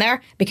ones on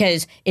there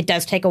because it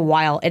does take a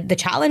while. The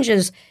challenge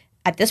is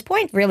at this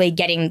point, really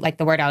getting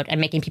the word out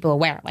and making people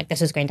aware,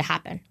 this is going to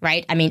happen,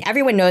 right? I mean,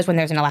 everyone knows when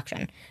there's an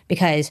election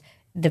because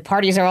the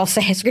parties are all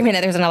screaming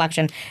that there's an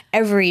election.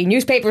 Every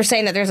newspaper is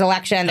saying that there's an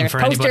election. There's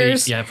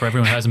posters. For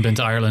everyone who hasn't been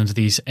to Ireland,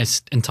 these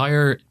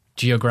entire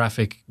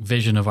geographic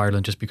vision of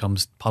Ireland just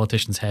becomes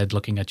politicians' head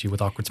looking at you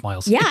with awkward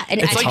smiles. Yeah. And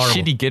it's like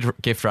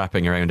shitty gift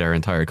wrapping around our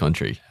entire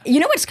country. You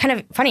know what's kind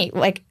of funny?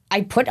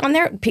 I put on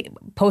there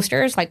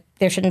posters,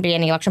 there shouldn't be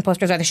any election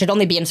posters, or there should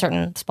only be in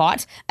certain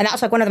spots. And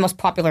that's one of the most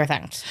popular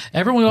things.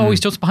 Everyone always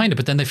jumps behind it,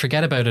 but then they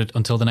forget about it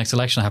until the next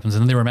election happens,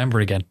 and then they remember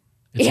again.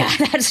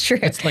 That's true.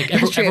 It's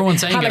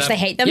everyone's saying how much they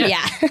hate them.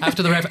 Yeah.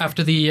 after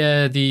the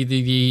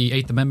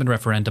 8th Amendment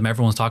referendum,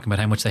 everyone's talking about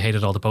how much they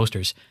hated all the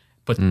posters,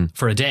 but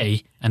for a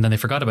day, and then they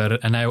forgot about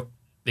it, and now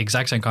the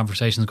exact same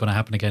conversation is going to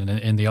happen again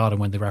in the autumn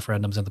when the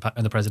referendums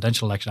and the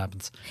presidential election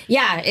happens.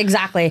 Yeah,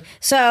 exactly.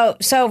 So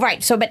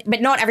right. So, but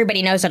not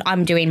everybody knows that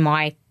I'm doing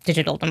my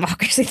digital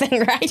democracy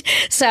thing, right?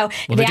 So,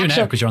 they do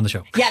now because you're on the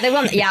show. Yeah, they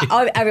will. Yeah,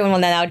 everyone will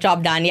know.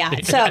 Job done. Yeah.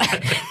 So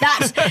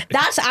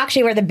that's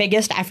actually where the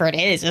biggest effort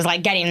is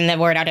getting the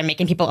word out and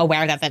making people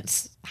aware that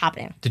that's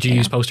happening. Did you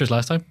use posters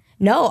last time?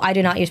 No, I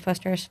do not use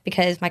posters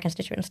because my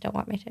constituents don't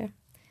want me to.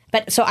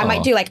 But so I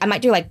might do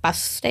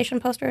bus station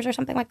posters or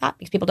something like that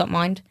because people don't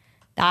mind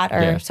that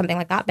or something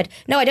like that. But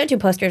no, I don't do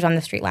posters on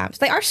the street lamps.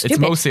 They are stupid. It's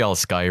mostly all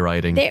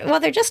skywriting.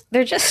 They're just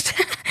they're just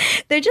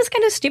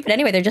kind of stupid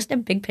anyway. They're just a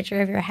big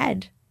picture of your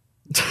head.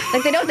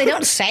 They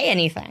don't say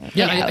anything.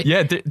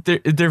 Yeah,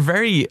 they're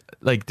very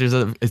there's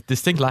a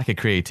distinct lack of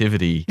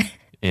creativity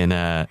in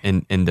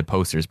the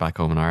posters back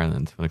home in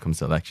Ireland when it comes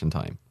to election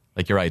time.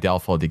 You're right, they all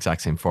follow the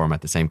exact same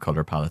format, the same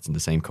color palettes and the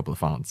same couple of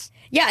fonts.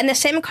 Yeah, and the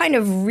same kind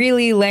of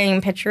really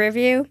lame picture of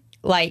you.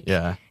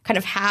 Kind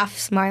of half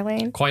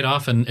smiling. Quite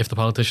often, if the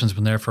politician's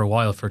been there for a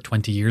while, for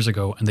 20 years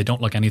ago, and they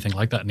don't look anything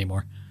like that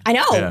anymore. I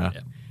know. Yeah.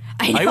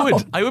 I know.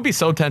 I would be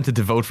so tempted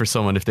to vote for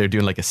someone if they're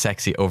doing a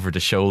sexy over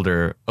the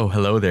shoulder, oh,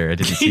 hello there, I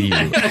didn't see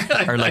you.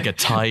 Or a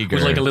tiger.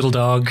 With a little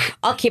dog.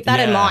 I'll keep that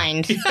in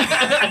mind.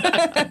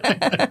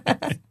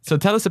 So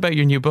tell us about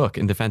your new book,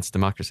 In Defense of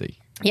Democracy.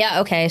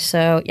 Yeah, okay.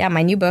 So,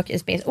 my new book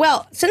is based...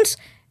 Well, since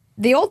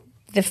the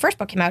first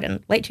book came out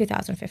in late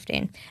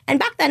 2015. And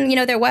back then,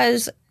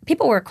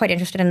 people were quite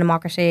interested in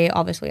democracy.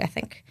 Obviously, I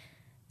think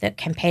the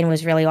campaign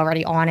was really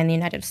already on in the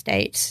United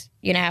States,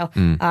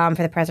 for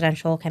the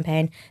presidential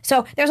campaign.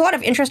 So there's a lot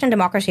of interest in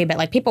democracy, but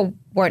like people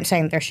weren't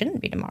saying there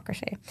shouldn't be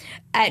democracy.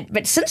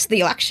 But since the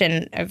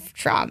election of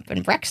Trump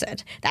and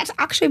Brexit, that's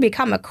actually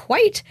become a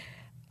quite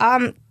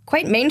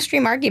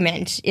mainstream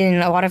argument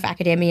in a lot of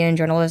academia and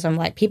journalism.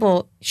 Like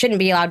people shouldn't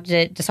be allowed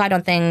to decide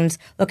on things.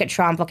 Look at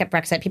Trump, look at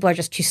Brexit. People are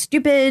just too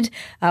stupid.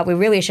 We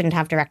really shouldn't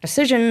have direct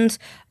decisions.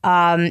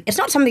 It's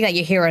not something that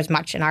you hear as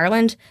much in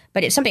Ireland,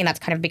 but it's something that's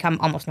kind of become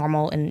almost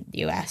normal in the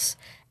US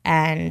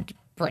and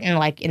Britain,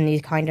 like in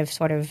these kind of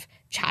sort of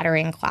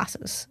chattering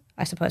classes,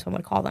 I suppose one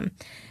would call them.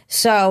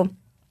 So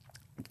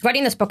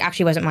writing this book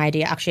actually wasn't my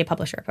idea. Actually, a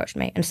publisher approached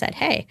me and said,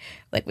 "Hey,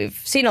 like we've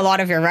seen a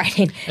lot of your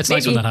writing. It's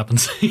nice when that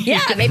happens."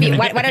 Yeah, maybe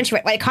why don't you?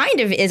 It kind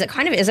of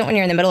isn't when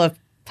you're in the middle of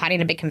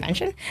planning a big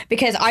convention,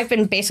 because I've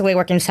been basically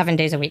working 7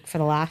 days a week for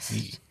the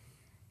last,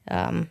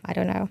 I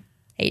don't know,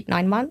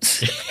 8-9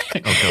 months. Oh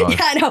God.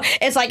 Yeah, no,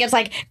 it's like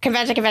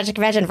convention,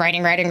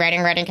 writing,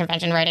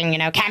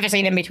 convention,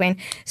 canvassing in between.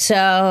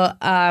 So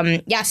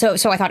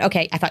so I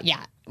thought,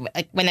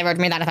 like when they wrote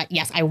me that, I thought,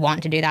 yes, I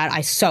want to do that.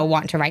 I so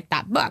want to write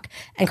that book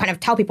and kind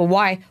of tell people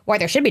why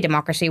there should be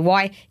democracy,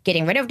 why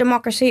getting rid of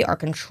democracy or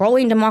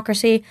controlling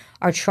democracy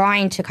or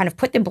trying to kind of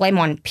put the blame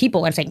on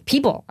people and saying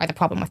people are the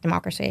problem with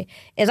democracy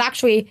is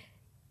actually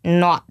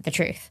not the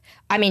truth.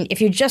 I mean,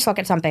 if you just look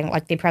at something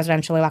like the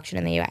presidential election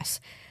in the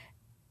US,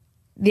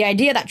 the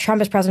idea that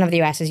Trump is president of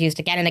the US is used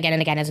again and again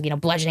and again as,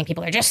 bludgeoning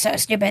people. They're just so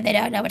stupid. They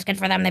don't know what's good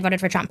for them. They voted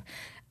for Trump.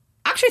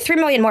 Actually, 3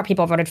 million more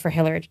people voted for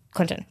Hillary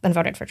Clinton than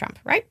voted for Trump,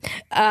 right?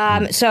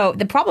 So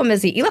the problem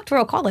is the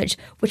Electoral College,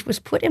 which was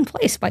put in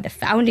place by the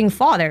Founding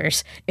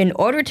Fathers in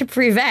order to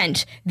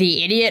prevent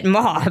the idiot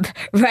mob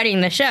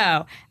running the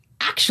show.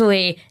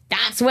 Actually,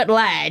 that's what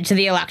led to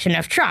the election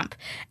of Trump.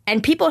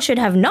 And people should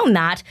have known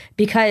that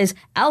because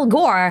Al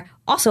Gore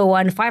also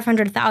won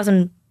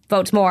 500,000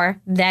 votes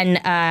more than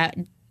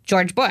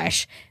George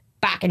Bush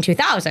back in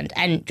 2000,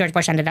 and George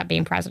Bush ended up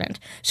being president.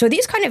 So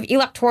these kind of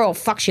electoral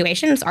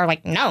fluctuations are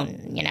like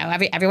known.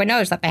 Everyone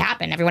knows that they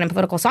happen. Everyone in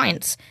political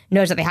science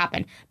knows that they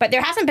happen. But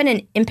there hasn't been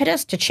an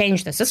impetus to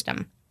change the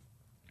system.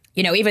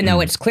 Even though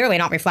it's clearly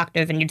not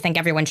reflective, and you'd think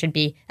everyone should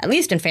be at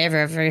least in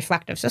favor of a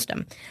reflective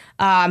system.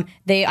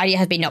 The idea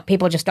has been, no,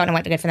 people just don't know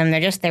what's good for them.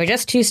 They were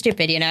just too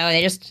stupid.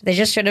 They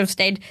just should have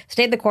stayed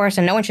the course,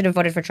 and no one should have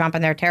voted for Trump,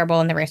 and they're terrible,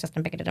 and they're racist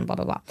and bigoted, and blah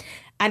blah blah.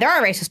 And there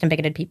are racist and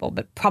bigoted people,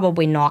 but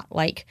probably not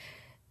like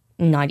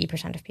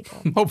 90% of people.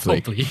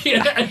 Hopefully.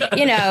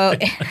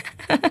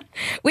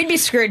 We'd be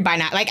screwed by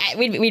now. Like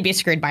we'd be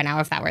screwed by now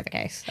if that were the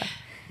case. So.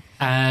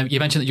 You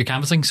mentioned that you're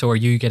canvassing, so are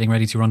you getting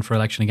ready to run for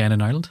election again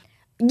in Ireland?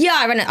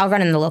 Yeah, I'll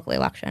run in the local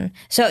election.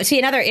 So, see,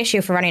 another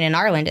issue for running in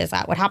Ireland is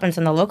that what happens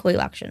in the local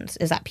elections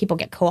is that people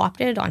get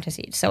co-opted onto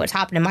seats. So it's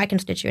happened in my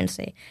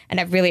constituency, and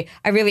I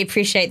really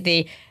appreciate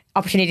the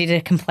opportunity to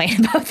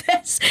complain about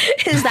this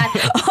is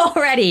that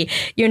already,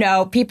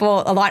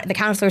 people, a lot of the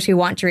councillors who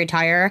want to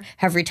retire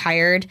have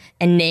retired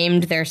and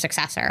named their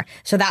successor.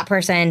 So that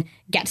person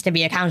gets to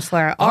be a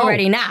councillor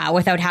already now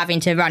without having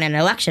to run an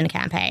election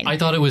campaign. I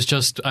thought it was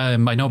just, I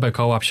know about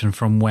co-option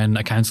from when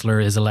a councillor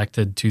is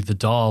elected to the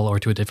Dáil or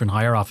to a different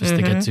higher office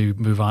to get to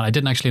move on. I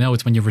didn't actually know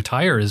it's when you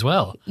retire as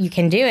well. You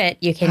can do it.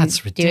 You can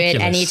do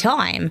it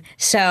anytime.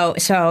 So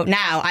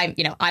now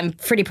I'm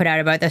pretty put out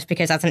about this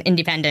because as an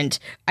independent,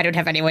 I don't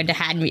have anyone to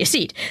hand me a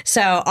seat.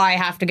 So I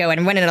have to go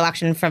and win an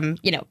election from,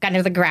 kind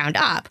of the ground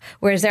up.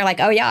 Whereas they're like,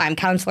 oh yeah, I'm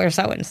councillor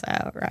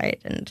so-and-so, right?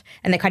 And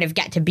they kind of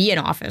get to be in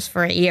office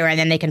for a year and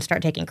then they can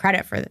start taking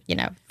credit for,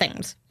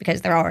 things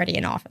because they're already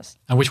in office.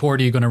 And which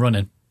ward are you going to run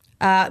in?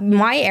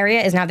 My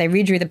area is now, they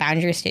redrew the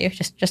boundaries too,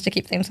 just to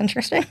keep things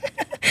interesting.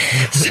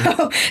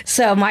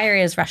 so my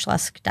area is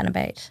Rushlusk,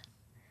 Dunabate.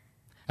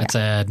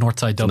 That's north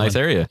side Dublin. Nice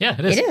area. Yeah,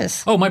 it is. It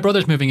is. Oh, my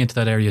brother's moving into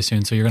that area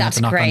soon, so you're going to have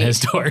to knock on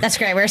his door. That's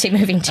great. Where's he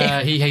moving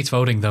to? He hates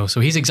voting, though, so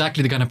he's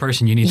exactly the kind of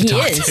person you need to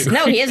talk to.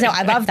 No, he is. No,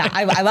 I love that.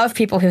 I love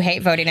people who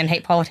hate voting and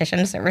hate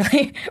politicians. They're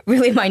really,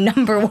 really my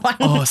number one.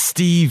 Oh,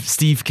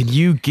 Steve, can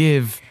you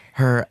give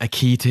her a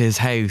key to his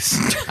house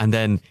and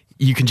then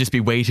you can just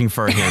be waiting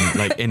for him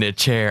like in a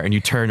chair and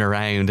you turn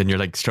around and you're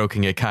like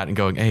stroking a cat and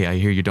going, hey, I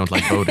hear you don't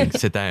like voting.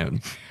 Sit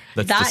down.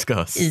 Let's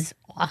discuss. That is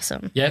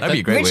awesome. Yeah, that'd be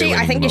a great. Richie, way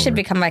I think you should over.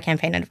 become my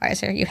campaign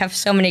advisor. You have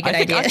so many good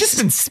ideas. I've just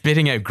been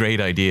spitting out great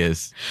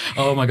ideas.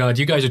 Oh my God,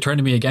 you guys are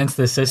turning me against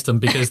this system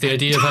because the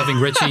idea of having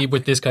Richie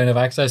with this kind of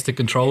access to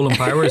control and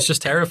power is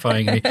just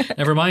terrifying me.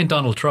 Never mind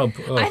Donald Trump.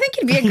 Oh. I think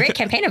he'd be a great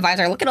campaign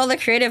advisor. Look at all the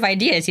creative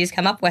ideas he's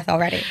come up with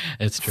already.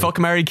 It's true. Fuck,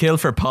 marry, kill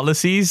for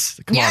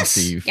policies. Come on,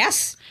 Steve.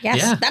 Yes.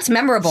 Yeah. That's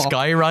memorable.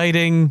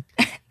 Skywriting.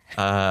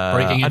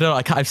 Breaking I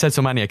don't know. I've said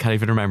so many, I can't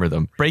even remember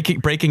them.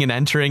 Breaking and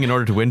entering in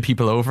order to win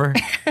people over.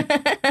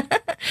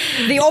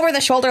 The over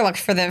the shoulder look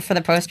for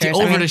the posters.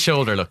 Over the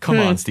shoulder look. Come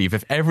on, Steve.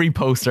 If every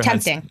poster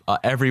Tempting. has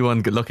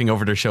everyone looking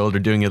over their shoulder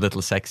doing a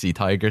little sexy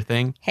tiger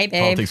thing, Hey,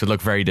 babe. politics would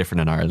look very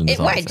different in Ireland. It is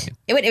all I'm would. saying.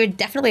 It would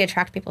definitely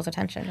attract people's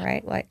attention,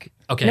 right? Like,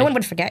 Okay. no one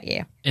would forget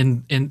you.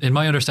 In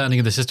my understanding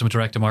of the system of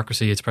direct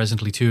democracy, it's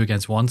presently 2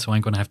 against 1, so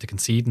I'm going to have to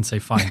concede and say,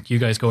 fine, you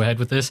guys go ahead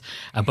with this.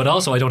 But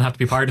also, I don't have to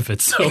be part of it,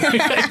 so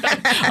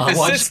I'll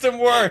watch. System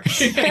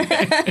works.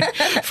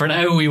 For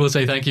now, we will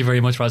say thank you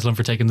very much, Rosalind,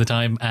 for taking the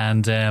time.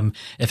 And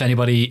if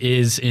anybody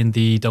is in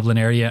the Dublin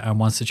area and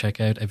wants to check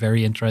out a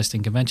very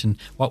interesting convention,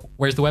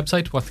 where's the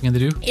website? What can they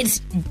do? It's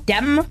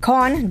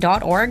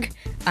demcon.org.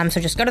 So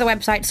just go to the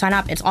website, sign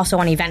up. It's also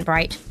on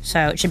Eventbrite,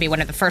 so it should be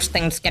one of the first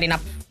things getting up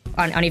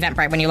on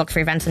Eventbrite when you look for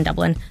events in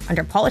Dublin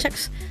under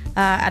politics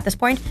at this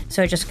point.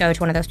 So just go to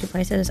one of those 2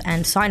 places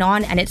and sign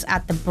on. And it's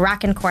at the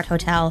Bracken Court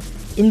Hotel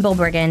in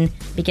Bilbergan.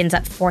 Begins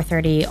at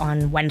 4:30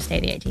 on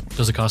Wednesday the 18th.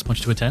 Does it cost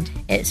much to attend?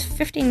 It's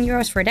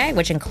 €15 for a day,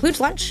 which includes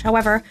lunch,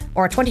 however,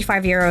 or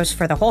 €25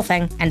 for the whole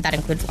thing, and that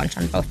includes lunch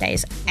on both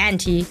days, and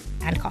tea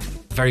and coffee.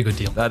 Very good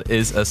deal. That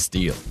is a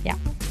steal. Yeah.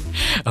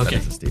 Okay.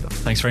 That is a steal.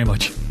 Thanks very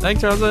much.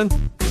 Thanks, Rosalind.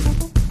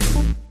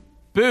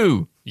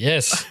 Boo.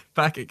 Yes.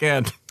 Back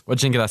again. What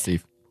do you think of that,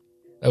 Steve?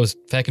 That was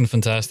feckin'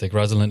 fantastic.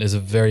 Rosalind is a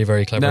very,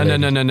 very clever lady.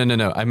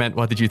 No. I meant,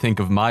 what did you think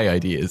of my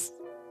ideas?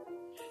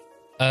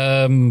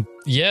 Yeah, I'm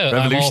all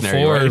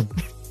Revolutionary, for. right?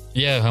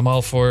 Yeah, I'm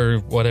all for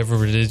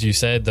whatever it is you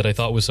said that I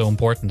thought was so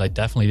important. I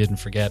definitely didn't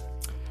forget.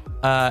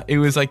 It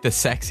was like the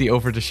sexy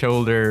over the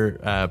shoulder.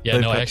 Yeah,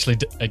 no, I actually,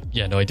 I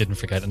didn't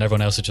forget, and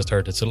everyone else had just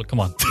heard it. So look,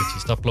 come on,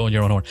 stop blowing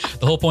your own horn.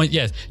 The whole point,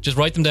 yes, just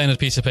write them down on a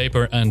piece of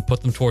paper and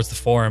put them towards the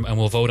forum, and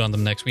we'll vote on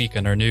them next week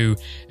in our new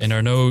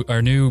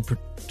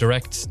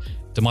direct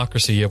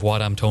democracy of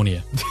What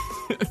Amtonia.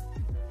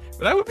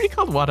 That would be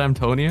called What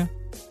Amtonia?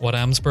 What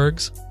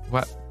Amsbergs?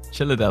 What?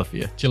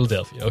 Philadelphia.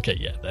 Okay,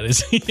 yeah, that is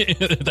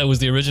that was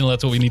the original.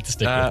 That's what we need to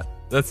stick with.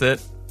 That's it.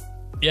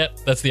 Yeah,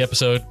 that's the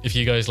episode. If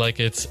you guys like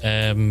it,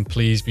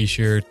 please be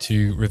sure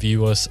to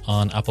review us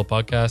on Apple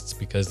Podcasts,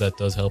 because that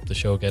does help the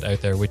show get out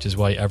there, which is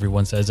why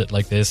everyone says it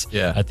like this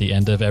at the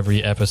end of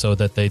every episode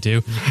that they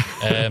do.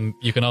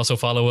 You can also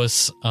follow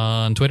us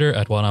on Twitter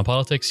at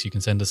WhatOnPolitics. You can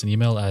send us an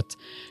email at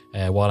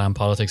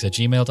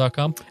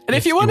whatonpolitics@gmail.com. And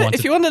if you want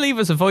to leave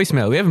us a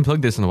voicemail, we haven't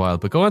plugged this in a while,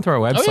 but go onto our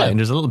website and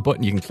there's a little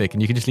button you can click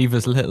and you can just leave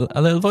us a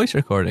little voice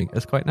recording.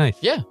 It's quite nice.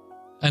 Yeah.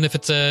 And if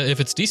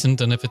it's decent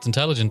and if it's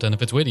intelligent and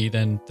if it's witty,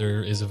 then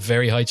there is a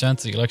very high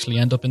chance that you'll actually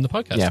end up in the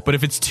podcast. Yeah, but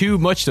if it's too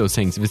much those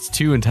things, if it's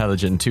too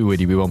intelligent and too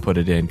witty, we won't put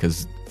it in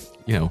because,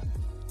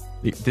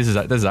 this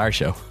is our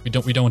show. We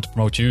don't want to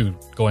promote you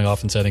going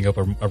off and setting up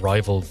a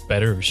rival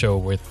better show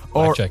with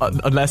or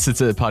fact-checking. Unless it's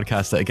a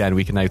podcast that again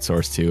we can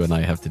outsource to and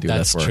I have to do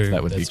less work.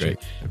 That would be great.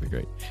 That'd be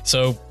great.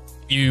 So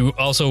you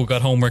also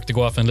got homework to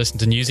go off and listen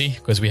to Newsy,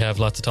 because we have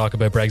lots to talk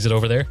about Brexit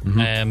over there.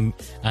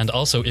 And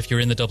also, if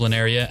you're in the Dublin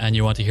area and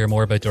you want to hear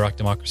more about direct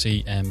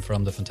democracy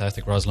from the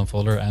fantastic Rosalind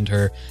Fuller and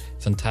her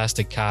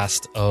fantastic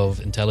cast of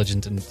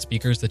intelligent and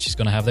speakers that she's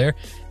going to have there,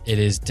 it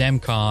is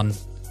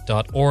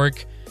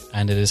demcon.org,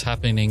 and it is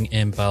happening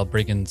in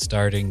Balbriggan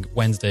starting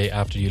Wednesday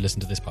after you listen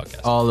to this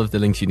podcast. All of the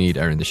links you need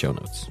are in the show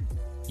notes.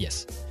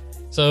 Yes.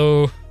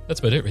 So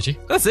that's about it, Richie.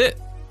 That's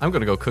it. I'm going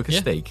to go cook a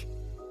steak.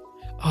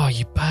 Oh,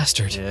 you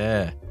bastard.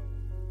 Yeah.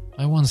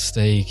 I want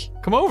steak.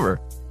 Come over.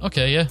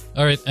 Okay, yeah.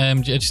 All right.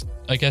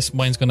 I guess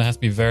mine's going to have to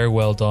be very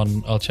well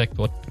done. I'll check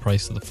what the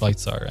price of the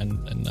flights are,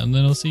 and then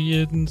I'll see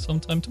you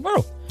sometime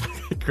tomorrow.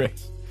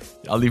 Great.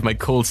 I'll leave my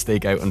cold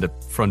steak out on the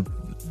front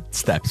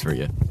steps for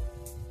you.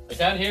 I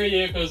can't hear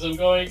you because I'm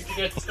going to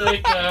get the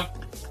steak now.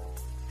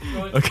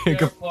 Okay,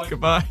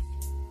 goodbye.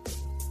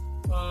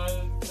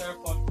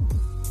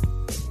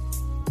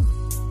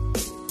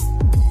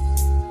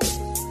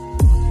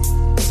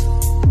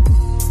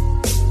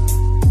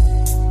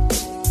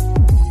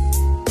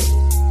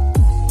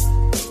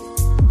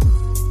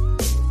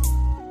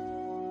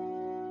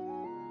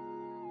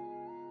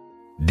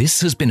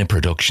 This has been a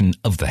production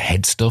of the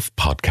Headstuff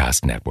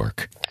Podcast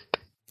Network.